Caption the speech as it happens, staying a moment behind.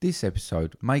This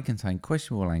episode may contain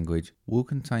questionable language, will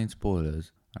contain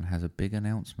spoilers, and has a big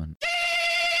announcement.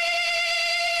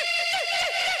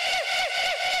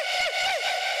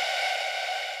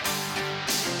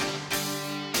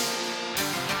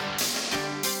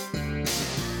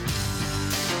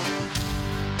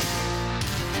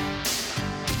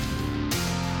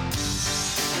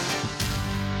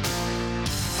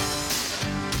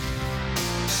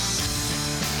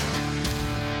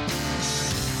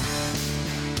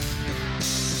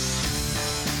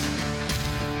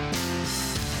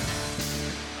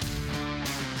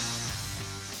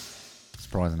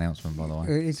 Surprise announcement, by the way.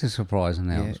 It's a surprise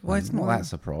announcement. Yeah. Well, it's not that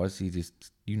surprise.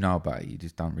 You know about it. You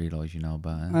just don't realise you know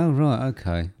about it. Oh, right,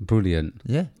 okay. Brilliant.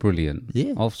 Yeah. Brilliant.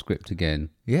 Yeah. Off script again.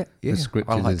 Yeah. As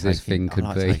scripted as this thing could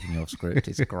I be. like taking you off script.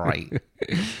 It's great.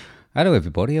 Hello,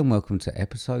 everybody, and welcome to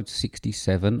episode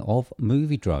 67 of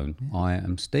Movie Drone. Yeah. I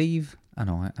am Steve. And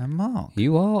I am Mark.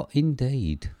 You are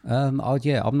indeed. I'm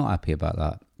not happy about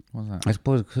that. What's that? I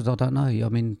suppose because I don't know. I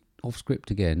mean, off script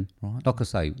again. Right. Like I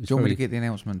say, Do you want me to get the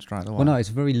announcement straight away? Well, no, it's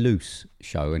a very loose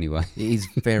show anyway. It is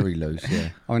very loose, yeah.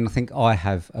 I mean, I think I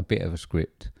have a bit of a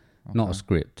script. Okay. Not a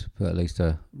script, but at least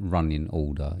a running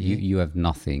order. Yeah. You have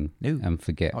nothing and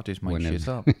forget. I'll just make shit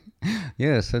up.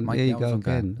 Yes, and Make there it you up go as I'm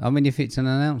again. I mean, if it's an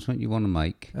announcement you want to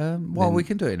make. Well, we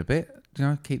can do it in a bit.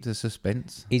 Keep the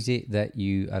suspense. Is it that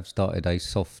you have started a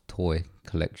soft toy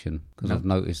collection? Because I've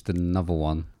noticed another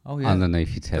one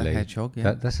underneath your telly. The hedgehog,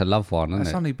 yeah. That's a love one, isn't it?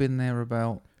 It's only been there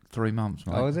about 3 months,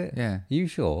 mate. Oh, is it? Yeah. Are you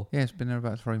sure? Yeah, it's been there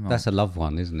about 3 months. That's a love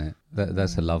one, isn't it?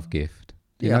 That's a love gift.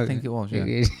 I think it was, yeah. It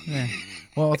is. Yeah.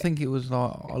 Well, I think it was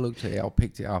like, I looked at it, I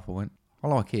picked it up, I went, I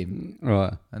like him.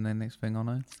 Right. And then next thing I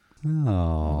know,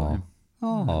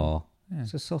 Oh. Yeah.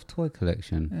 It's a soft toy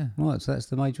collection. Yeah. Right, so that's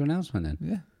the major announcement then.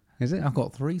 Yeah. Is it? I've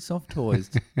got 3 soft toys.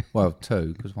 Well,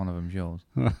 2, because one of them's yours.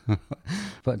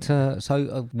 But,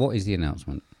 what is the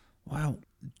announcement? Well,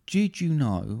 did you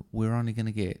know we're only going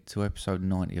to get to episode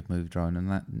 90 of Movie Drone, and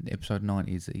that episode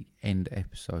 90 is the end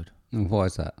episode? And why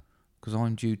is that? Because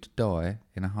I'm due to die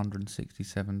in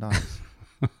 167 days.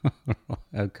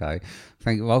 Okay.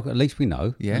 Thank you. Well, at least we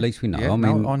know. Yeah. At least we know. Yeah, I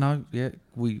mean, I know. Yeah,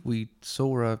 we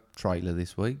saw a trailer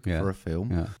this week for a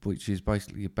film, which is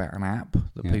basically about an app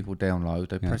that people download.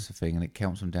 They press a thing and it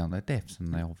counts them down their deaths,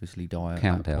 and they obviously die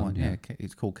at that point. Yeah,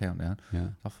 it's called Countdown. Yeah.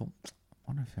 I thought, I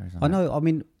wonder if there is. I know. I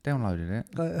mean, downloaded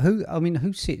it.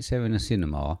 Who sits there in a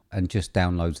cinema and just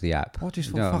downloads the app? I just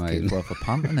thought, fuck it, it's worth a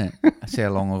punt, isn't it? That's how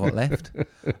long I've got left.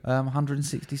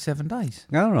 167 days.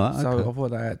 All right. Okay. So I've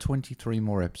got that 23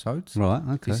 more episodes. Right.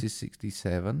 Okay. This is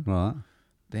 67. Right.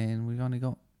 Then we've only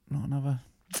got not another.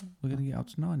 We're going to get up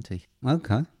to 90.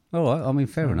 Okay. All right. I mean,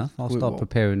 fair enough. I'll start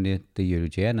preparing the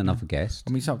eulogy and another guest.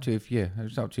 I mean, it's up to you.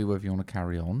 It's up to you whether you want to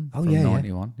carry on. Oh, from yeah.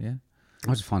 91. Yeah.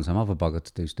 I'll just find some other bugger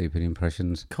to do stupid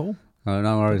impressions. Cool. Oh,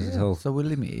 no worries at all. So we're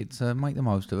limited. So make the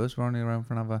most of us. We're only around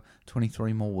for another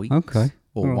 23 more weeks. Okay.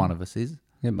 Or one of us is.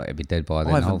 It might be dead by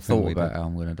then. I haven't thought about how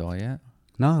I'm going to die yet.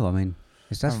 No, I mean,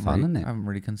 that's fun, isn't it? I haven't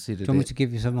really considered it. Do you want me to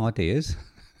give you some ideas?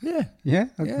 Yeah. Yeah?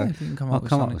 Okay. Yeah, if you can come I'll up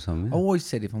come with up with something. I always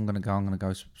said if I'm going to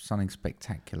go something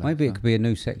spectacular. Maybe it could be a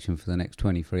new section for the next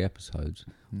 23 episodes.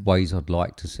 Ways I'd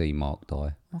like to see Mark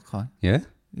die. Okay. Yeah?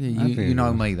 Yeah, you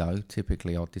know me though.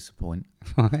 Typically, I'll disappoint.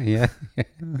 Yeah,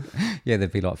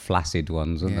 there'd be like flaccid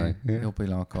ones, wouldn't they? Yeah. It'll be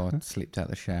like I slipped out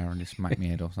the shower and just smacked my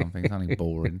head or something. It's only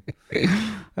boring.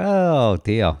 Oh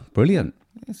dear, brilliant!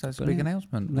 Yeah, so it's a big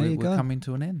announcement. There you go. We're coming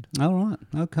to an end. All right,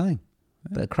 okay.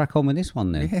 Better crack on with this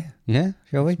one then. Yeah, yeah,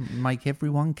 shall we? Make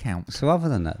everyone count. So other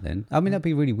than that, then, I mean, that'd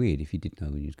be really weird if you didn't know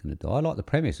when you was going to die. I like the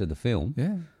premise of the film.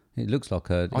 Yeah. It looks like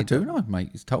a... I do know, mate.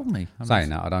 It's told me.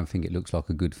 Saying that, I don't think it looks like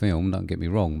a good film, don't get me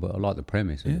wrong, but I like the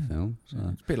premise of the film. So.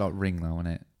 Yeah. It's a bit like Ring, though, isn't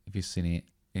it? If you've seen it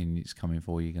and it's coming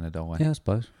for you, you're going to die. Yeah, I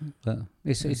suppose. But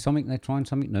it's something, they're trying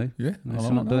something new. Yeah. It's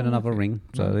not doing another Ring,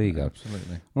 so there you go.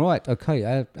 Absolutely. Right, okay.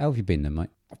 How have you been then, mate?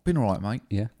 I've been all right, mate.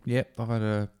 Yeah? Yep, I've had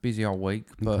a busy old week,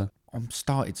 but I've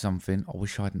started something I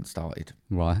wish I hadn't started.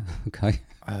 Right, okay.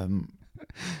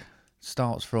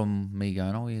 Starts from me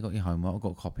going, oh, you got your homework, I've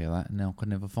got a copy of that, and now I could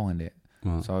never find it.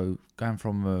 Right. So going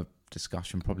from a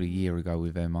discussion probably a year ago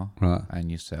with Emma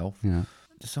and yourself,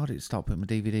 decided to start putting my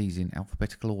DVDs in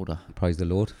alphabetical order. Praise the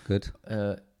Lord, good.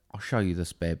 I'll show you the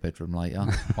spare bedroom later.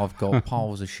 I've got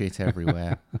piles of shit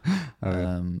everywhere.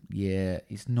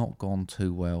 It's not gone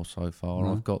too well so far.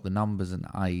 I've got the numbers and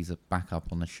A's back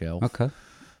up on the shelf. Okay.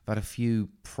 I've had a few.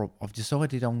 I've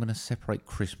decided I'm going to separate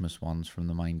Christmas ones from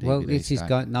the main DVD. Well, this is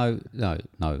going no.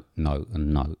 If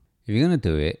you're going to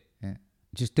do it,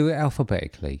 just do it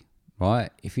alphabetically,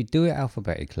 right? If you do it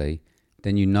alphabetically,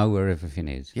 then you know where everything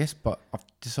is. Yes, but I've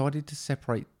decided to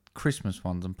separate Christmas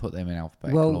ones and put them in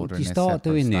alphabetical order. Well, you start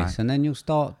doing this, and then you'll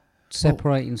start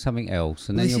separating something else,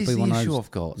 and then you'll be one of those. This is the issue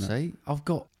I've got. See, I've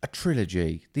got a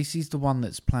trilogy. This is the one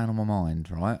that's playing on my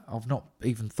mind, right? I've not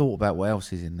even thought about what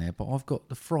else is in there, but I've got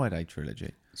the Friday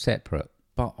trilogy separate.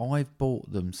 But I've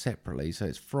bought them separately, so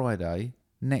it's Friday,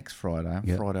 next Friday,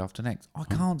 and Friday after next. I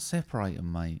can't separate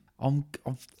them, mate. I'm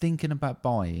thinking about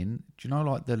buying. Do you know,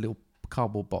 like the little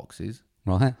cardboard boxes,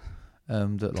 right?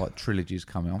 That like trilogies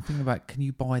come in. I'm thinking about, can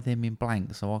you buy them in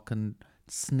blank so I can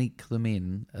sneak them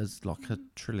in as like a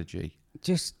trilogy?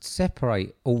 Just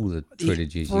separate all the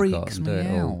trilogies you've got and do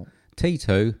it all.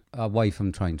 T2 away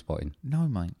from Trainspotting. No,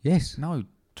 mate. Yes. No,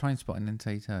 Trainspotting and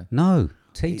T2. No,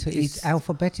 T2 is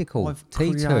alphabetical.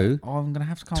 T2. I'm going to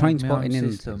have to come up with my own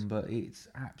system, but it's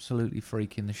absolutely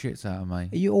freaking the shits out of me.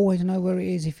 You always know where it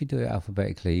is if you do it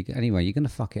alphabetically. Anyway, you're going to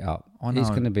fuck it up. I know, it's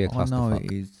going to be a clusterfuck.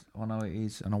 I know it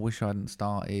is, and I wish I hadn't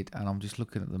started, and I'm just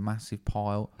looking at the massive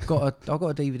pile. I've got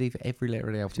a DVD for every letter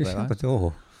of the alphabet. Just shut the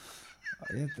door.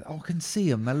 I can see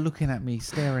them. They're looking at me,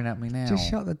 staring at me now. Just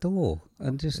shut the door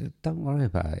and just don't worry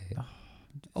about it.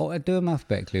 Or do them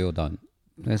alphabetically or don't.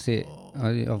 That's it.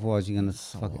 Otherwise, you're gonna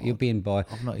fuck it. You'll be in by.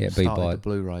 I've not even started the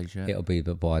Blu-rays yet. It'll be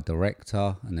by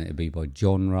director, and then it'll be by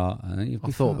genre. And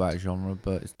I thought about genre,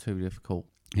 but it's too difficult.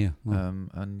 Yeah. Well.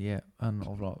 And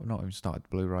I've not even started the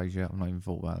Blu-rays yet. I've not even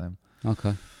thought about them.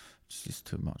 Okay. It's just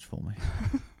too much for me.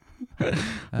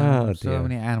 Oh, so how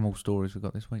many animal stories we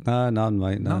got this week? None,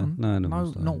 mate. No,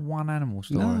 not one animal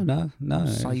story. No.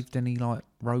 Saved any like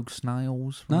rogue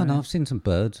snails? No, I've seen some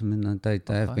birds. I mean, they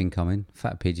have been coming.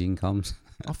 Fat pigeon comes.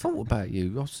 I thought about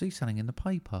you. I see something in the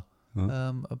paper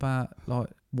about like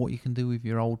what you can do with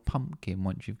your old pumpkin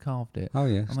once you've carved it. Oh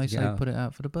yeah, and they say put it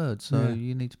out for the birds. So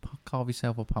you need to carve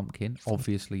yourself a pumpkin.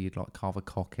 Obviously, you'd like carve a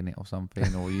cock in it or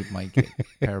something, or you'd make it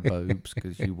a pair of boobs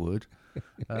because you would.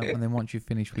 And then once you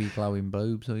finish with your glowing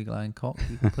boobs or your glowing cock,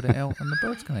 you can put it out and the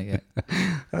birds can eat it.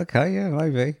 Okay, yeah,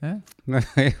 maybe. Yeah?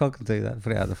 I can do that.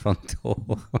 Put it out the front door.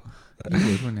 You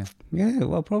would, wouldn't you? Yeah,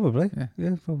 well, probably.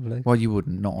 Yeah, probably. Well, you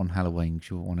wouldn't. Not on Halloween,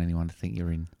 because you wouldn't want anyone to think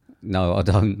you're in. No, I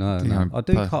don't. No. I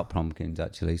do cut pumpkins,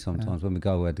 actually, sometimes when we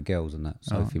go with the girls and that.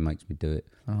 Sophie makes me do it.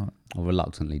 I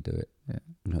reluctantly do it.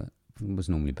 Yeah. It was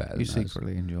normally better. You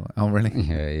secretly enjoy it. Oh, really?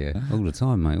 Yeah. All the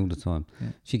time, mate. All the time. Yeah.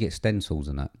 She gets stencils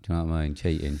and that. Do you know what I mean?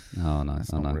 Cheating. Oh, no.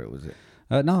 That's not real, is it?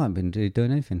 No, I haven't been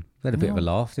doing anything. We had a bit of a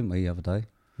laugh, didn't we, the other day?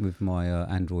 With my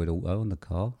Android Auto on the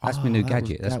car. That's my new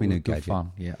gadget. That's my new gadget.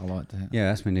 Fun. Yeah, I like that. Yeah,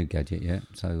 that's my new gadget, yeah.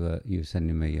 So you were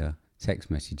sending me text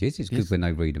messages. It's good when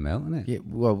they read them out, isn't it? Yeah,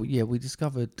 well, yeah, we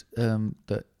discovered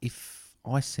that if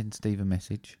I send Steve a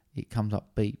message, it comes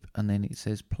up beep and then it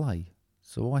says play.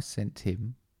 So I sent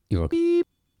him, you're a beep,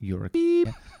 you're a beep,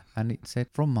 and it said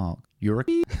from Mark, you're a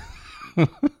beep.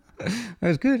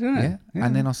 That's good, isn't it? Yeah.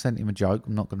 And then I sent him a joke.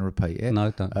 I'm not going to repeat it.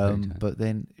 No, don't. But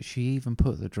then she even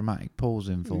put the dramatic pause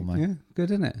in for me. Yeah,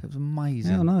 good, isn't it? It was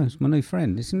amazing. Yeah, I know. It's my new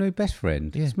friend. It's my new best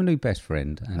friend. Yeah. It's my new best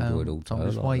friend, Android Auto. So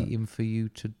I'm just waiting for you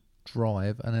to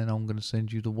drive, and then I'm going to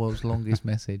send you the world's longest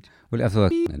message. Will it have the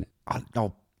word in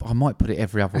it? I might put it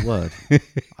every other word.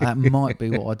 That might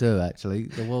be what I do, actually.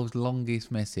 The world's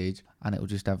longest message, and it will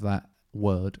just have that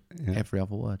word, every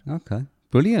other word. Okay.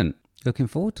 Brilliant. Looking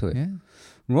forward to it. Yeah.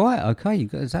 Right, okay.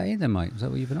 Is that it then, mate? Is that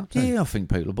what you've been up to? Yeah, I think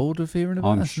people are bored of hearing about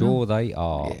I'm sure they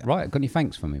are. Yeah. Right, got any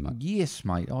thanks for me, mate? Yes,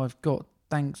 mate. I've got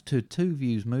thanks to Two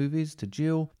Views Movies, to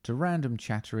Jill, to Random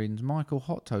Chatterings, Michael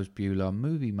Hot Toast Bueller,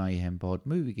 Movie Mayhem Pod,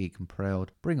 Movie Geek and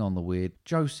Proud, Bring On The Weird,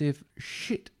 Joseph,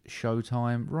 Shit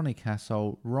Showtime, Ronnie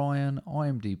Castle, Ryan,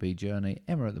 IMDb Journey,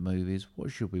 Emma at the Movies, What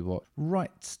Should We Watch,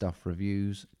 Right Stuff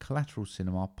Reviews, Collateral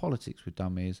Cinema, Politics with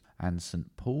Dummies, and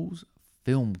St. Paul's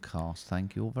Filmcast.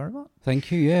 Thank you all very much.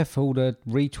 Thank you, for all the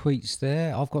retweets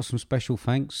there. I've got some special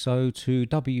thanks. So to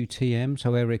WTM,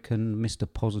 so Eric and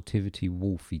Mr. Positivity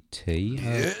Wolfie T.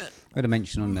 We had a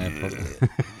mention on their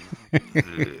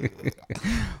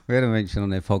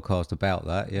podcast about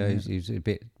that. Yeah, he's a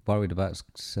bit worried about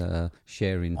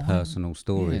sharing personal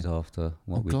stories after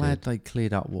what we did. I'm glad they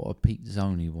cleared up what a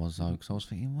pizzoni was, though, because I was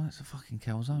thinking, well, it's a fucking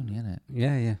calzone, isn't it?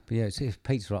 Yeah. But it's a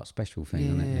Pizza Hut special thing,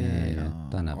 isn't it? Yeah.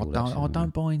 I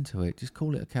don't buy into it. Just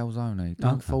call it a calzone.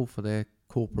 Don't fall for their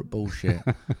corporate bullshit.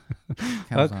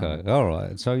 Okay, all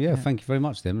right. So thank you very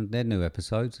much, them. Their new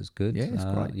episodes, it's good. Yeah, it's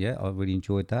great. Yeah, I really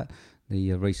enjoyed that.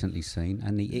 The recently seen,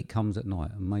 and the It Comes at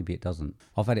Night, and maybe it doesn't.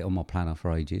 I've had it on my planner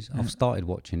for ages. I've started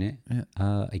watching it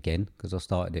again because I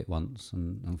started it once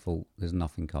and thought there's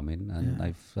nothing coming, and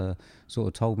they've sort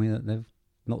of told me that they've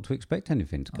not to expect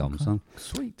anything to come. Okay. So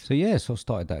sweet. So yeah, so I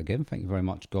started that again. Thank you very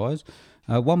much, guys.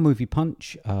 One Movie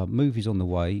Punch, movies on the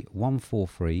way,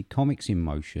 143, Comics in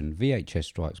Motion, VHS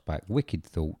Strikes Back, Wicked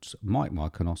Thoughts, Mike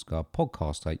and Oscar,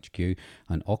 Podcast HQ,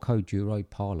 and Oko Duro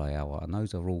Parlay Hour. And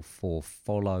those are all for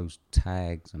follows,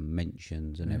 tags, and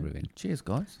mentions and everything. Cheers,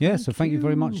 guys. Yeah, so thank you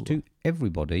very much to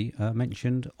everybody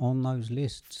mentioned on those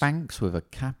lists. Thanks with a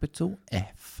capital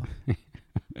F.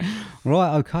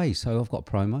 Right, okay, so I've got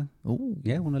a promo. Oh,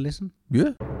 yeah, want to listen?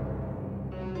 Yeah.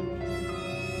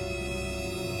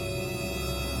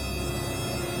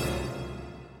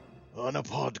 On a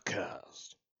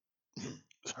podcast.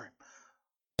 Sorry.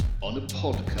 On a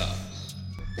podcast.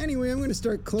 Anyway, I'm going to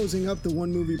start closing up the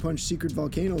One Movie Punch secret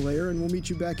volcano lair, and we'll meet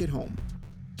you back at home.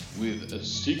 With a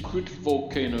secret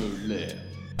volcano lair.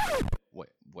 Wait,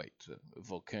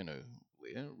 volcano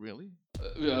lair? Really?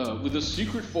 With a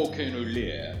secret volcano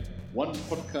lair, one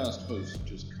podcast host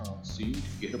just can't seem to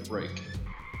get a break.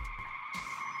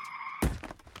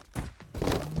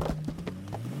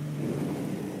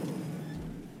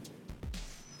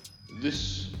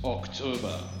 This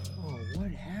October. Oh,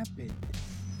 what happened?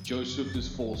 Joseph is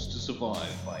forced to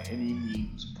survive by any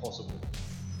means possible.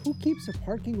 Who keeps a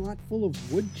parking lot full of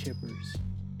wood chippers?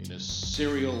 In a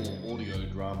serial audio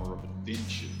drama of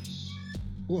adventures.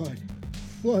 Blood.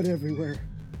 Blood everywhere.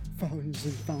 Fountains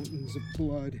and fountains of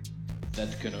blood.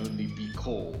 That can only be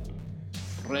called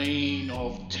Reign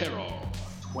of Terror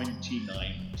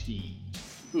 2019.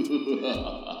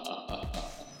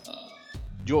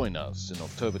 Join us in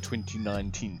October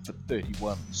 2019 for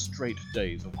 31 straight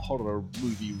days of horror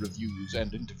movie reviews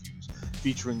and interviews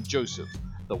featuring Joseph,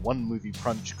 the One Movie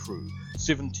Punch crew,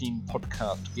 17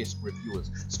 podcast guest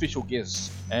reviewers, special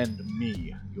guests, and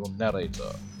me, your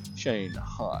narrator, Shane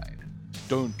Hyde.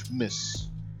 Don't miss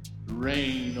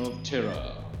Reign of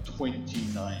Terror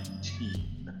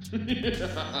 2019.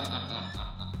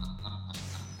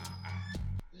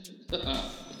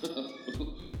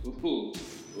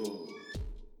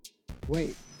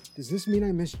 Wait, does this mean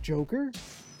I missed Joker?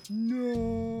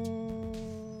 No.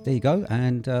 There you go,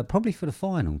 and probably for the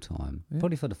final time. Yeah.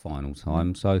 Probably for the final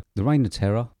time. So, The Reign of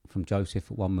Terror from Joseph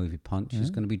at One Movie Punch is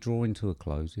going to be drawing to a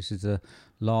close. This is the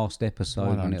last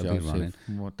episode and it'll Joseph. be running.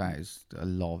 Well, that is a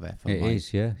lot of effort. It mate.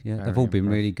 is, yeah. Very They've all been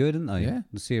impressive. really good, haven't they? Yeah.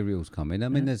 The serials coming. I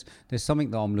mean, there's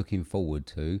something that I'm looking forward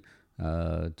to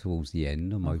towards the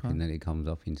end. I'm hoping that it comes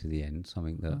up into the end.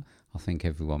 Something that I think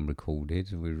everyone recorded.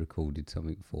 We recorded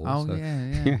something for. Oh, so,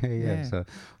 yeah. So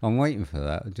I'm waiting for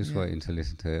that. Just waiting to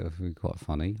listen to it. It'll be quite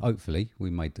funny. Hopefully, we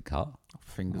made the cut.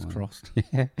 Fingers crossed.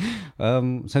 Yeah.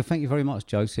 So thank you very much,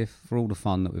 Joseph, for all the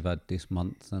fun that we've had this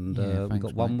month. And we've thanks,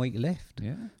 got 1 mate. week left.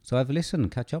 Yeah. So have a listen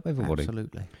and catch up, everybody.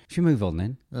 Absolutely. Should we move on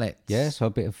then? Let's. Yeah, so a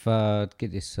bit of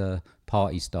get this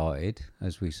party started,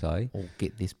 as we say. Or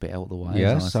get this bit out of the way.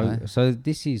 Yeah, as I say. so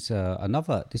this is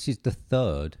this is the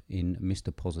third in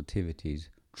Mr. Positivity's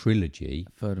trilogy.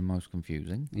 Third and most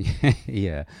confusing.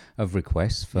 Yeah, of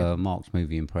requests for Mark's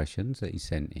movie impressions that he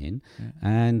sent in.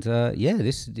 And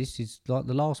this is like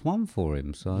the last one for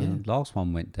him. So last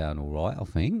one went down all right, I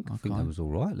think. I think that was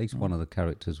all right. At least one of the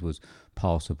characters was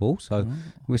passable. So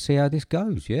we'll see how this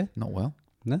goes, yeah? Not well.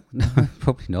 No,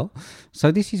 probably not.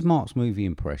 So this is Mark's movie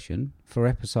impression for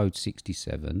episode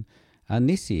 67. And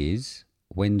this is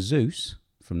when Zeus,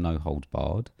 from No Holds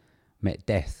Barred, met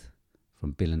Death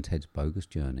from Bill and Ted's Bogus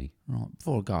Journey. Right,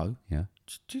 before I go, Yeah.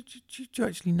 do you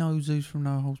actually know who Zeus from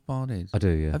No Holds Barred is? I do,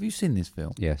 yeah. Have you seen this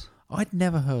film? Yes. I'd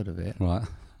never heard of it. Right.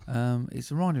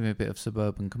 It's reminding me a bit of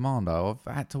Suburban Commando.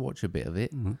 I've had to watch a bit of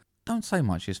it. Mm-hmm. Don't say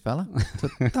much, this fella.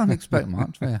 Don't expect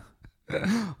much. Yeah.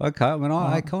 Okay, I mean,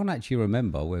 I can't actually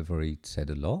remember whether he said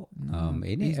a lot in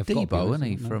it. He's I've got to be Debo, honest,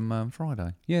 isn't he, no. from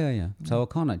Friday? Yeah. So I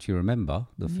can't actually remember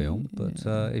the film, but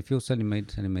if you're telling me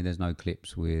there's no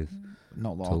clips with...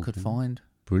 Not that I could find.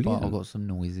 Brilliant. But I've got some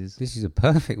noises. This is a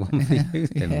perfect one for you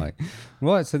then, mate.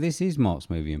 Right, so this is Mark's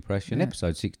movie impression,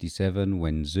 episode 67,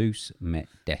 When Zeus Met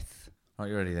Death. Are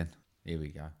you ready then? Here we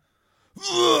go.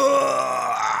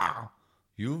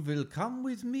 You will come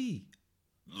with me.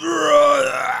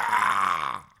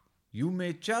 You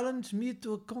may challenge me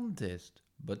to a contest,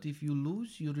 but if you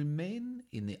lose, you remain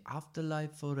in the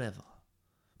afterlife forever.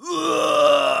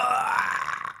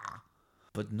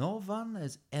 But no one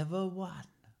has ever won.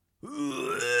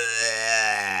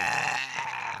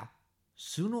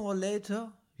 Sooner or later,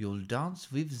 you'll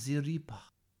dance with the Reaper.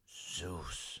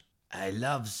 Zeus, I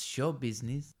love show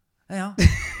business. Yeah.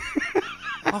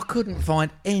 I couldn't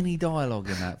find any dialogue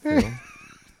in that film.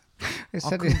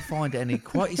 I couldn't find any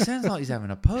quite. It sounds like he's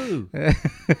having a poo.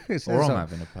 Or I'm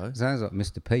having a poo. Sounds like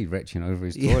Mr. P retching over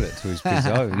his toilet to his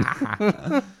own.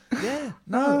 Yeah.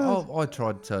 No, I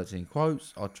tried searching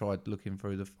quotes. I tried looking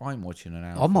through the. I'm watching an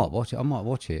hour. I might watch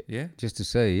it. Yeah, just to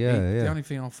see. Yeah. The only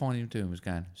thing I find him doing was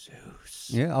going Zeus.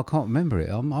 Yeah, I can't remember it.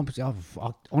 I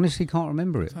honestly can't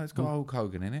remember it. So it's got Hulk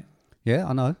Hogan in it. Yeah,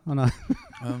 I know.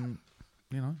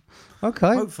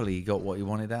 Okay. Hopefully he got what he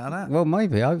wanted out of that. Well,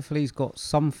 maybe. Hopefully he's got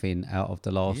something out of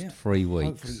the last 3 weeks.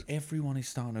 Hopefully everyone is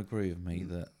starting to agree with me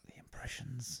that the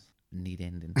impressions need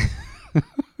ending.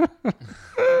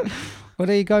 Well,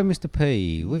 there you go, Mr.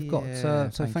 P. We've got so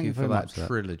thank you very for much that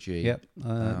trilogy. Yep.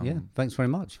 Thanks very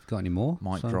much. If you've got any more,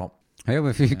 might drop. Yeah,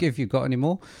 if you've got any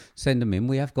more, send them in.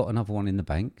 We have got another one in the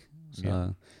bank,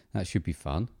 so that should be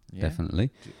fun.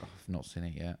 Definitely. I've not seen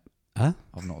it yet. Huh?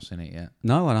 I've not seen it yet.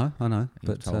 No, I know.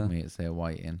 You've told me it's there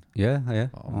waiting. Yeah.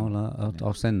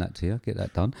 I'll send that to you. Get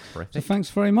that done. Terrific. So thanks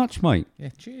very much, mate. Yeah,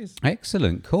 cheers.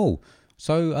 Excellent, cool.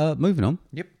 So moving on.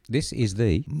 Yep. This is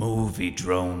the Movie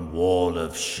Drone Wall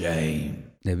of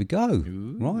Shame. There we go.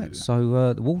 Ooh. Right,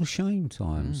 so the Wall of Shame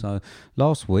time. So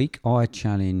last week I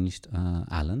challenged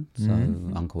Alan,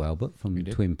 Uncle Albert from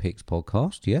Twin Peaks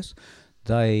podcast. Yes.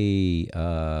 They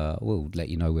will let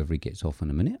you know whether he gets off in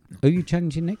a minute. Who are you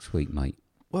challenging next week, mate?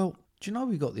 Well, do you know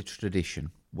we got the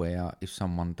tradition where if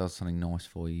someone does something nice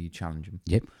for you, you challenge them?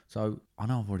 Yep. So I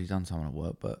know I've already done something at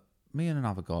work, but me and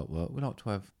another guy at work, we like to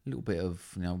have a little bit of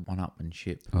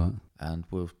one-upmanship, and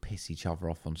we'll piss each other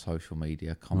off on social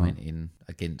media, commenting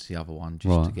against the other one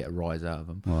just to get a rise out of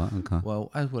them. Right, okay.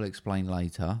 Well, as we'll explain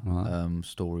later,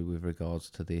 story with regards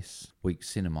to this week's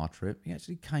cinema trip, he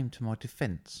actually came to my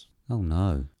defence. Oh,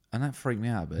 no. And that freaked me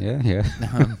out a bit. Yeah.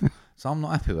 So I'm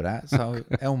not happy with that. So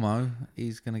Elmo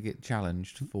is going to get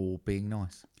challenged for being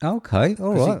nice. Okay,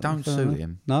 all right. It don't suit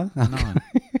him. No? No.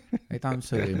 It don't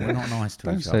suit him. We're not nice to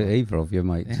each other. Don't suit either of you,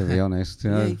 mate, to be honest.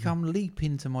 Yeah, he come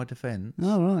leaping to my defence.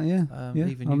 Oh, right, yeah.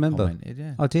 Even I you remember. Commented,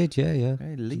 yeah. I did, yeah. Yeah,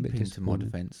 leaping to my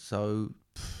defence. So,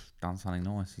 done something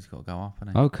nice. He's got to go up,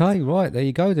 hasn't he? Okay, right. There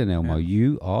you go then, Elmo. Yeah.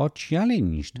 You are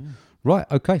challenged. Yeah. Right,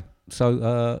 okay.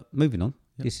 So, moving on.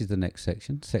 Yep. This is the next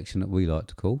section that we like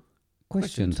to call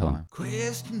Question Time.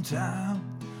 Question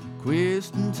time.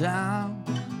 Question time.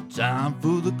 Time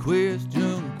for the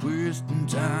question. Question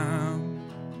time.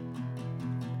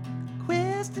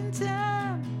 Question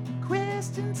time.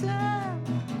 Question time.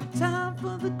 Time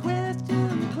for the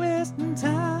question. Question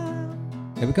time.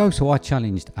 There we go. So I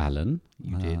challenged Alan.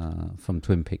 You did. From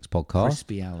Twin Peaks podcast.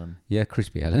 Crispy Alan. Yeah,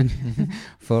 Crispy Alan.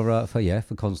 for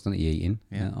constantly eating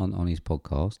on his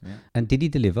podcast. Yeah. And did he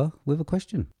deliver with a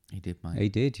question? He did, mate. He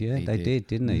did, yeah. They did,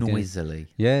 didn't he? Noisily.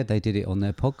 Yeah, they did it on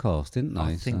their podcast, didn't they?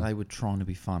 I think they were trying to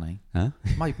be funny. Huh?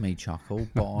 Made me chuckle,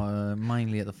 but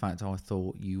mainly at the fact I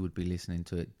thought you would be listening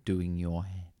to it doing your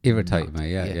hair. Irritate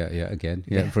me, yeah, again.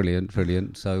 Yeah, brilliant.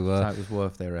 So it was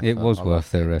worth their effort. It was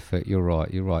worth their effort. You're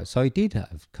right. So he did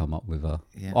have come up with a...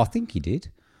 Yeah. I think he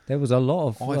did. There was a lot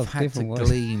of I've had to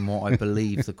glean what I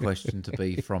believe the question to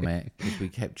be from it, because we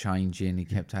kept changing, he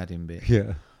kept adding bits.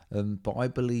 Yeah. But I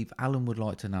believe Alan would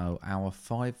like to know our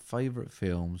 5 favourite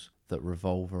films that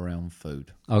revolve around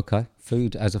food. Okay,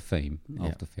 food as a theme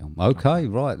of the film. Okay,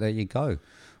 right, there you go.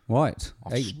 Right.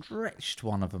 I've stretched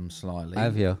one of them slightly.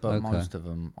 Have you? But most of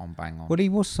them I'm bang on. Well, he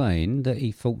was saying that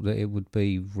he thought that it would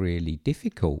be really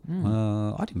difficult.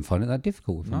 I didn't find it that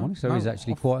difficult, if I'm honest. There is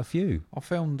actually quite a few. I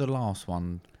found the last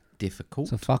one difficult.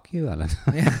 So fuck you, Alan.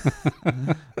 Yeah.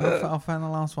 I found the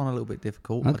last one a little bit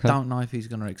difficult. Okay. I don't know if he's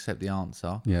going to accept the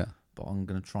answer. Yeah. But I'm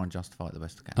going to try and justify it the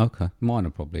best I can. Okay. Mine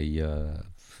are probably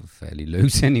fairly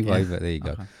loose anyway, but there you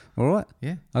go. Okay. All right?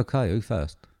 Yeah. Okay, who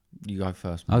first? You go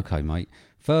first, mate. Okay, mate.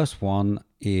 First one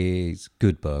is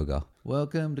Good Burger.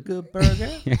 Welcome to Good Burger.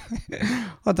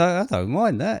 I don't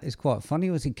mind that. It's quite funny.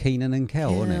 Was it Keenan and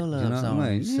Kel, wasn't it? Do you know what I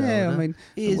mean? Yeah, I mean,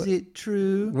 is it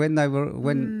true? When they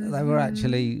were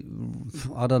actually,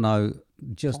 I don't know,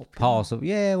 just passably.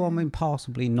 Yeah, well, I mean,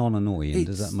 passably non-annoying.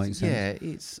 Does that make sense? Yeah,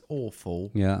 it's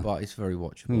awful. Yeah, but it's very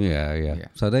watchable. Yeah.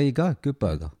 So there you go. Good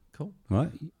Burger. Cool.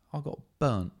 Right. I got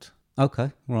Burnt.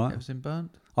 Okay. Right. Ever seen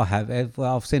Burnt? I have.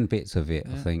 Well, I've seen bits of it.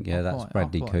 I think. Yeah, that's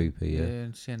Bradley Cooper. Yeah,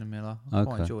 and Sienna Miller. I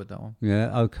quite enjoyed that one.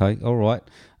 Yeah. Okay. All right.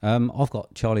 I've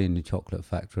got Charlie and the Chocolate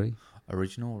Factory.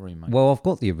 Original or remake? Well, I've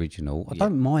got the original. I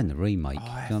don't mind the remake.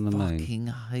 I fucking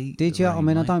hate. Did you? I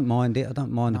mean, I don't mind it. I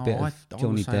don't mind a bit of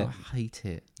Johnny Depp. I hate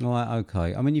it. Right.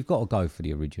 Okay. I mean, you've got to go for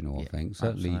the original. I think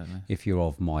certainly if you're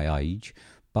of my age.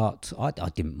 But I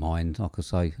didn't mind, like I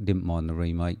say, I didn't mind the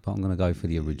remake, but I'm going to go for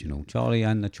the original, Charlie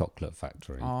and the Chocolate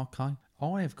Factory. Oh, okay.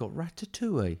 I have got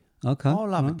Ratatouille. Okay. I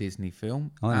love a Disney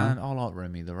film, and I like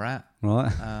Remy the Rat.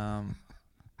 Right.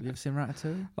 You ever seen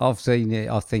Ratatouille? I've seen it.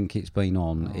 I think it's been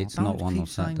on. It's not one I've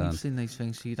sat down. You've seen these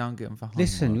things so you don't get them for homework.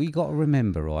 Listen, we got to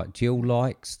remember, right? Jill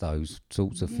likes those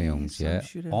sorts of films, yeah?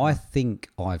 I think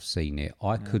I've seen it.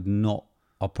 I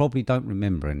probably don't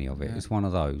remember any of it. It's one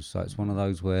of those. So it's one of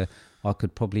those where I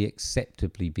could probably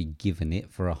acceptably be given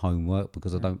it for a homework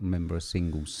because I don't remember a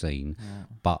single scene. Yeah.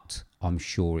 But I'm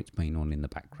sure it's been on in the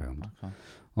background. Okay.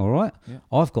 All right? Yeah.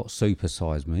 I've got Super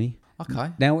Size Me.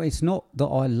 Okay. Now, it's not that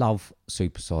I love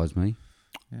Super Size Me.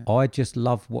 Yeah. I just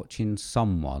love watching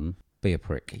someone be a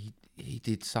prick. He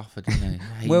did suffer, didn't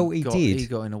he? He did. He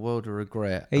got in a world of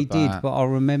regret. He did, but I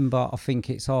remember, I think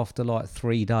it's after like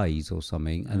 3 days or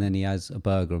something, and then he has a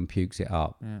burger and pukes it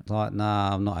up. Yeah. It's like,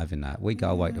 nah, I'm not having that. We go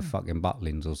away to fucking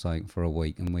Butlins or something for a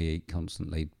week, and we eat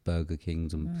constantly Burger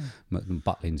Kings, and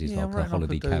Butlins is like a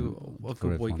holiday camp. A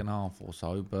good week and a half or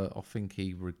so, but I think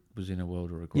he was in a world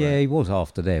of regret. Yeah, he was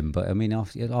after them, but I mean,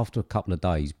 after a couple of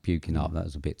days puking up, that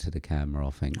was a bit to the camera,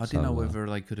 I think. I didn't know whether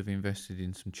they could have invested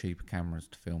in some cheaper cameras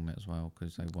to film it as well,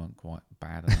 because they weren't quite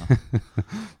bad enough.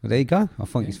 Well, there you go. I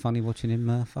think it's funny watching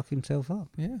him fuck himself up.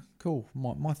 Yeah, cool.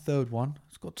 My third one,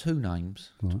 it's got 2 names.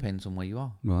 Right. Depends on where you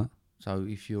are. Right. So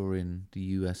if you're in the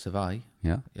US of A,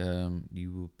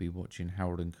 you will be watching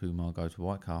Harold and Kumar Go to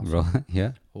White Castle. Right,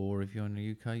 yeah. Or if you're in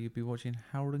the UK, you'll be watching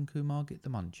Harold and Kumar Get the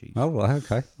Munchies. Oh, right,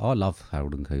 okay. I love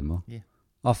Harold and Kumar. Yeah.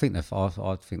 I think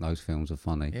those films are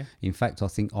funny. Yeah. In fact, I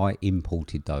think I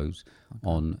imported those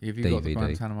on DVD. Have you got the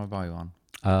Guantanamo Bay one?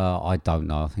 I don't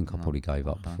know. I think I probably gave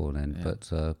up before then.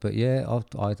 Yeah. But yeah,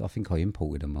 I think I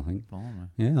imported them. I think. Blimey.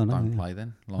 Yeah, I know. Don't play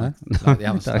then. Like the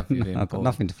other stuff you've imported. I've got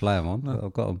nothing to play them on. But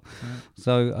I've got them. Yeah.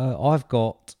 So I've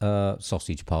got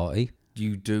Sausage Party.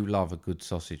 You do love a good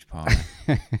sausage party.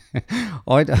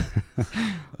 I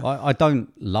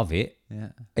don't love it. Yeah.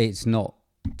 It's not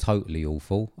totally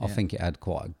awful. I think it had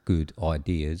quite good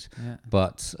ideas. Yeah.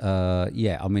 But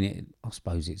I mean, I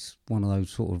suppose it's one of those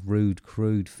sort of rude,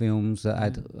 crude films that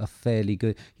had a fairly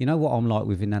good. You know what I'm like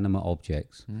with inanimate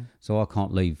objects, so I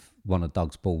can't leave one of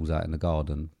Doug's balls out in the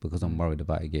garden because I'm worried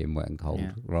about it getting wet and cold,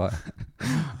 right?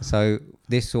 So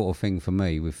this sort of thing for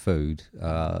me with food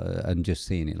and just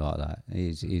seeing it like that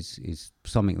is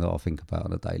something that I think about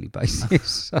on a daily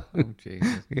basis. So, oh,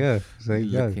 Jesus. Yeah,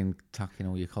 so tucking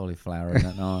all your cauliflower in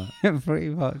at night. Pretty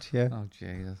much, yeah. Oh,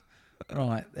 Jesus.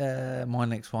 Right, my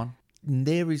next one.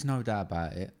 There is no doubt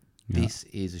about it. Yeah. This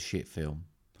is a shit film.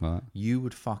 Right. You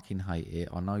would fucking hate it.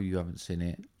 I know you haven't seen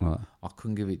it. Right. I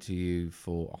couldn't give it to you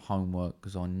for homework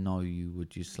because I know you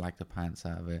would just slag the pants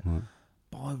out of it. Right.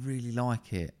 But I really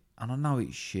like it. And I know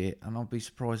it's shit. And I'd be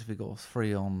surprised if it got a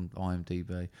 3 on IMDb.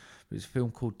 But it's a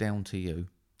film called Down to You.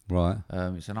 Right.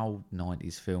 It's an old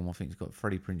 90s film. I think it's got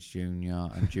Freddie Prinze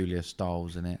Jr. and Julia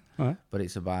Stiles in it. Right. But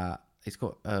it's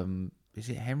got, is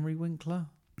it Henry Winkler?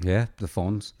 Yeah, the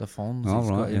Fonz. The Fonz. Oh, it's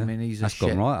right, got him in. He's That's a chef.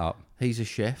 gone right up. He's a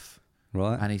chef.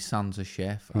 Right. And his son's a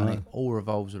chef. Right. And it all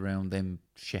revolves around them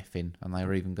chefing. And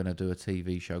they're even going to do a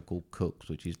TV show called Cooks,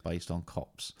 which is based on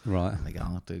cops. Right. And they go,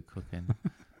 I'll do cooking.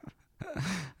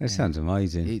 It sounds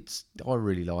amazing. I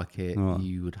really like it. Right.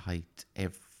 You would hate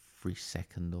every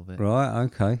second of it. Right,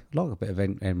 okay. I like a bit of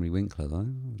Henry Winkler, though.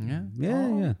 Yeah?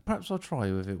 Yeah. Perhaps I'll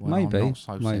try with it when Maybe. I'm not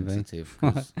so sensitive.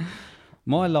 Right.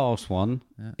 My last one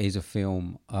is a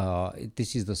film.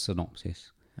 This is the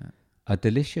synopsis. A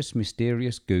delicious,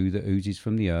 mysterious goo that oozes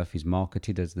from the earth is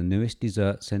marketed as the newest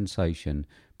dessert sensation,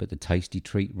 but the tasty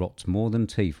treat rots more than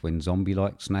teeth when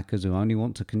zombie-like snackers who only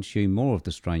want to consume more of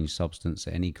the strange substance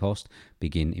at any cost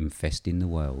begin infesting the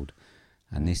world.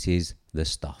 And this is The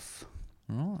Stuff.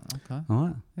 Right, okay. All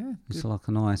right. Yeah. It's like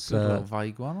a nice... Good little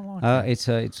vague one, I like it.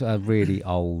 It's a really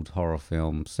old horror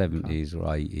film, 70s or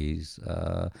 80s.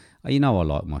 I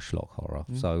like my schlock horror.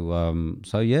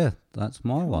 So yeah, that's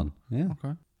my one. Yeah.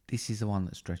 Okay. This is the one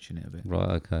that's stretching it a bit. Right,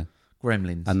 okay.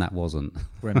 Gremlins. And that wasn't.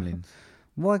 Gremlins.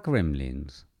 Why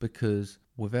Gremlins? Because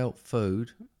without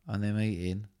food and them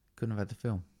eating, couldn't have had the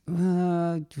film.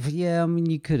 Yeah, I mean,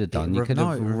 you could have done. You could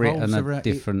have written a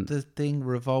different... The thing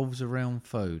revolves around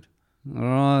food.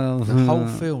 Right. The whole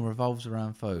film revolves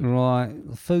around food. Right.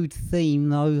 Food theme,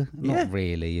 though? Not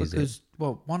really, is it? Because,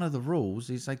 well, one of the rules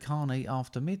is they can't eat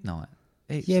after midnight.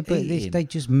 It's but they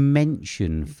just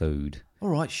mention food. All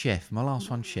right, chef. My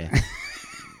last one, chef.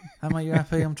 Am I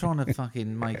happy? I'm trying to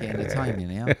fucking make it entertaining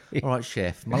here. All right,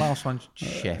 chef. My last one,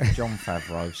 chef. John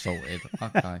Favreau, sorted.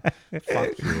 Okay.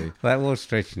 Fuck you. That was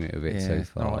stretching it a bit too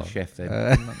far. All right, chef then.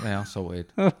 Now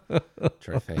sorted.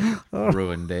 Terrific.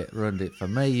 Ruined it. Ruined it for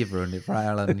me. You've ruined it for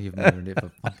Alan. You've ruined it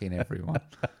for fucking everyone.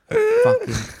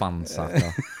 Fucking fun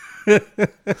sucker.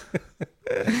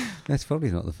 That's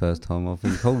probably not the first time I've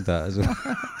been called that as well.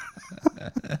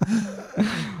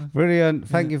 Brilliant.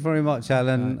 Thank you very much,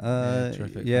 Alan.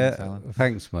 Terrific. Thanks, Alan.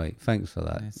 Thanks, mate. Thanks for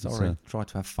that. Sorry, try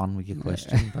to have fun with your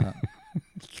question, but...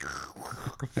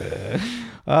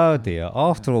 Oh dear.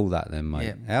 After all that then,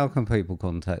 mate, how can people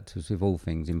contact us with all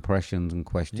things impressions and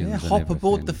questions? Yeah, hop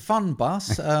aboard the fun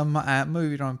bus at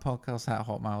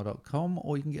moviedronepodcast@hotmail.com,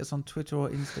 or you can get us on Twitter or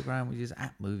Instagram, which is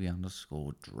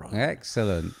 @movie_drone.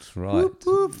 Excellent. Right. Whoop,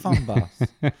 whoop, fun bus.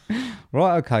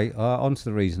 Right, okay. On to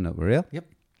the reason that we're here. Yep.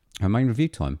 Our main review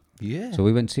time. Yeah. So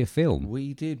we went to see a film.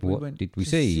 We did. What did we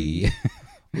see?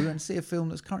 We went to see a film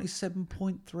that's currently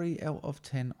 7.3 out of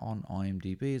 10 on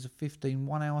IMDb. It's a 15,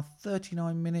 1 hour,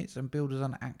 39 minutes and billed as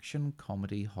an action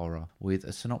comedy horror with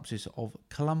a synopsis of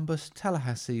Columbus,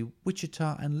 Tallahassee,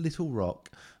 Wichita and Little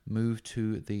Rock move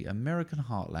to the American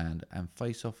heartland and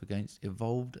face off against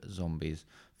evolved zombies,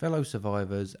 fellow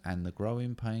survivors and the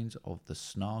growing pains of the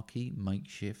snarky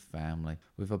makeshift family.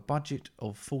 With a budget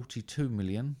of $42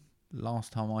 million,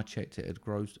 last time I checked, it had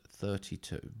grossed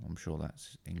 32. I'm sure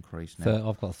that's increased now.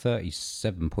 I've got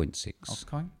 37.6.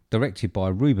 Okay. Directed by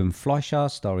Ruben Fleischer,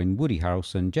 starring Woody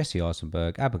Harrelson, Jesse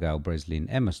Eisenberg, Abigail Breslin,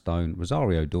 Emma Stone,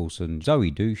 Rosario Dawson,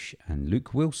 Zoe Douche, and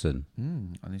Luke Wilson.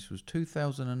 And this was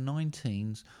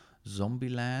 2019's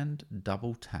Zombieland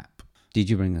Double Tap. Did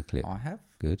you bring a clip? I have.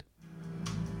 Good.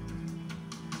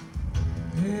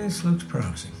 This looks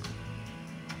promising.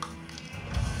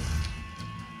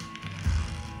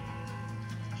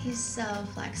 He's so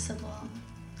flexible.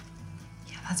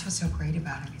 Yeah, that's what's so great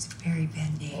about him. He's very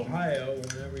bendy. Ohio,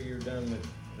 whenever you're done with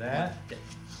that.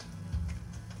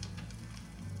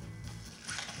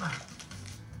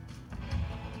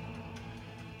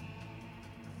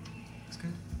 That's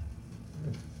good.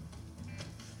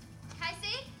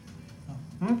 Casey?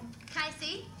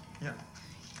 Casey? Yeah.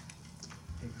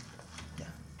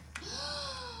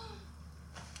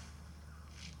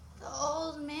 The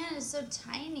old man is so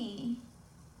tiny.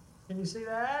 Can you see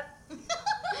that?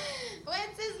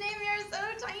 What's his name? You're so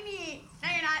tiny. No,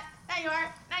 you're not. No, you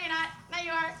are. No, you're not. No,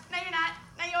 you are. No, you're not.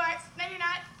 No, you are. No, you're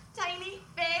not. Tiny,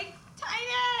 big,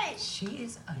 tiny. She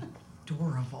is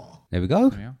adorable. There we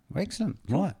go. Yeah. Excellent.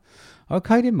 Right.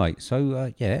 Okay then, mate.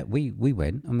 So, we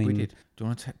went. I mean... We did. Do you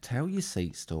want to tell your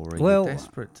seat story? Well, You're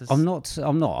desperate to... I'm not.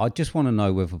 I just want to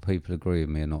know whether people agree with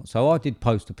me or not. So I did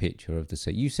post a picture of the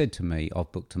seat. You said to me,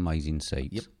 I've booked amazing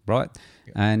seats. Yep. Right?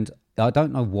 Yep. And I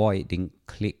don't know why it didn't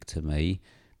click to me,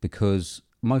 because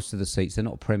most of the seats, they're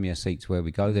not premier seats where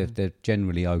we go. They're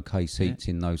generally okay seats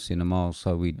in those cinemas.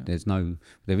 So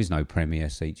there is no premier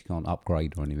seats. You can't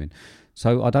upgrade or anything.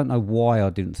 So I don't know why I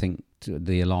didn't think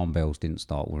the alarm bells didn't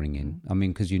start ringing. I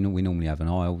mean, because we normally have an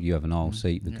aisle. You have an aisle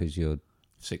seat because you're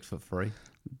 6'3",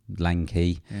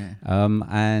 lanky. Yeah.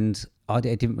 And I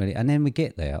didn't really. And then we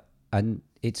get there, and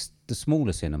it's the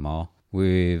smaller cinema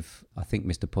with, I think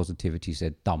Mr. Positivity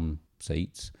said, dumb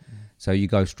seats. So you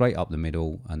go straight up the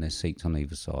middle, and there's seats on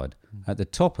either side. At the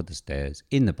top of the stairs,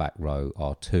 in the back row,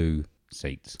 are 2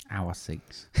 seats. Our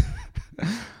seats.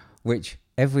 Which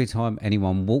every time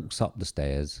anyone walks up the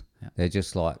stairs, they're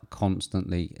just like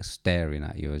constantly staring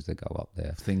at you as they go up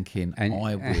there. Thinking,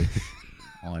 I wish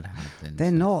I'd have them.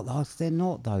 They're not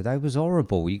though. They was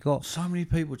horrible. You got so many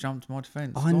people jumped to my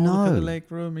defence. I know. Look at the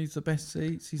leg room. He's the best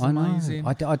seats. He's amazing.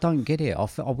 I don't get it.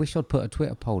 I wish I'd put a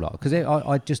Twitter poll up, because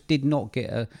I just did not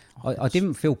get I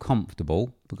didn't feel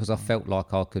comfortable, because I felt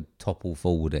like I could topple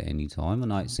forward at any time. I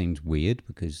know it seems weird,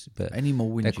 but any more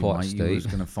whinging, mate, you was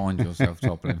going to find yourself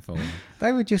toppling forward.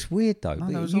 They were just weird though.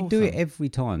 No, you do it every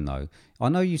time though. I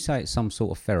know you say it's some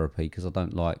sort of therapy, because I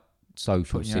don't like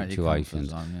social situations.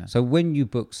 Zone, So when you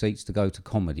book seats to go to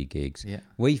comedy gigs,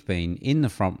 we've been in the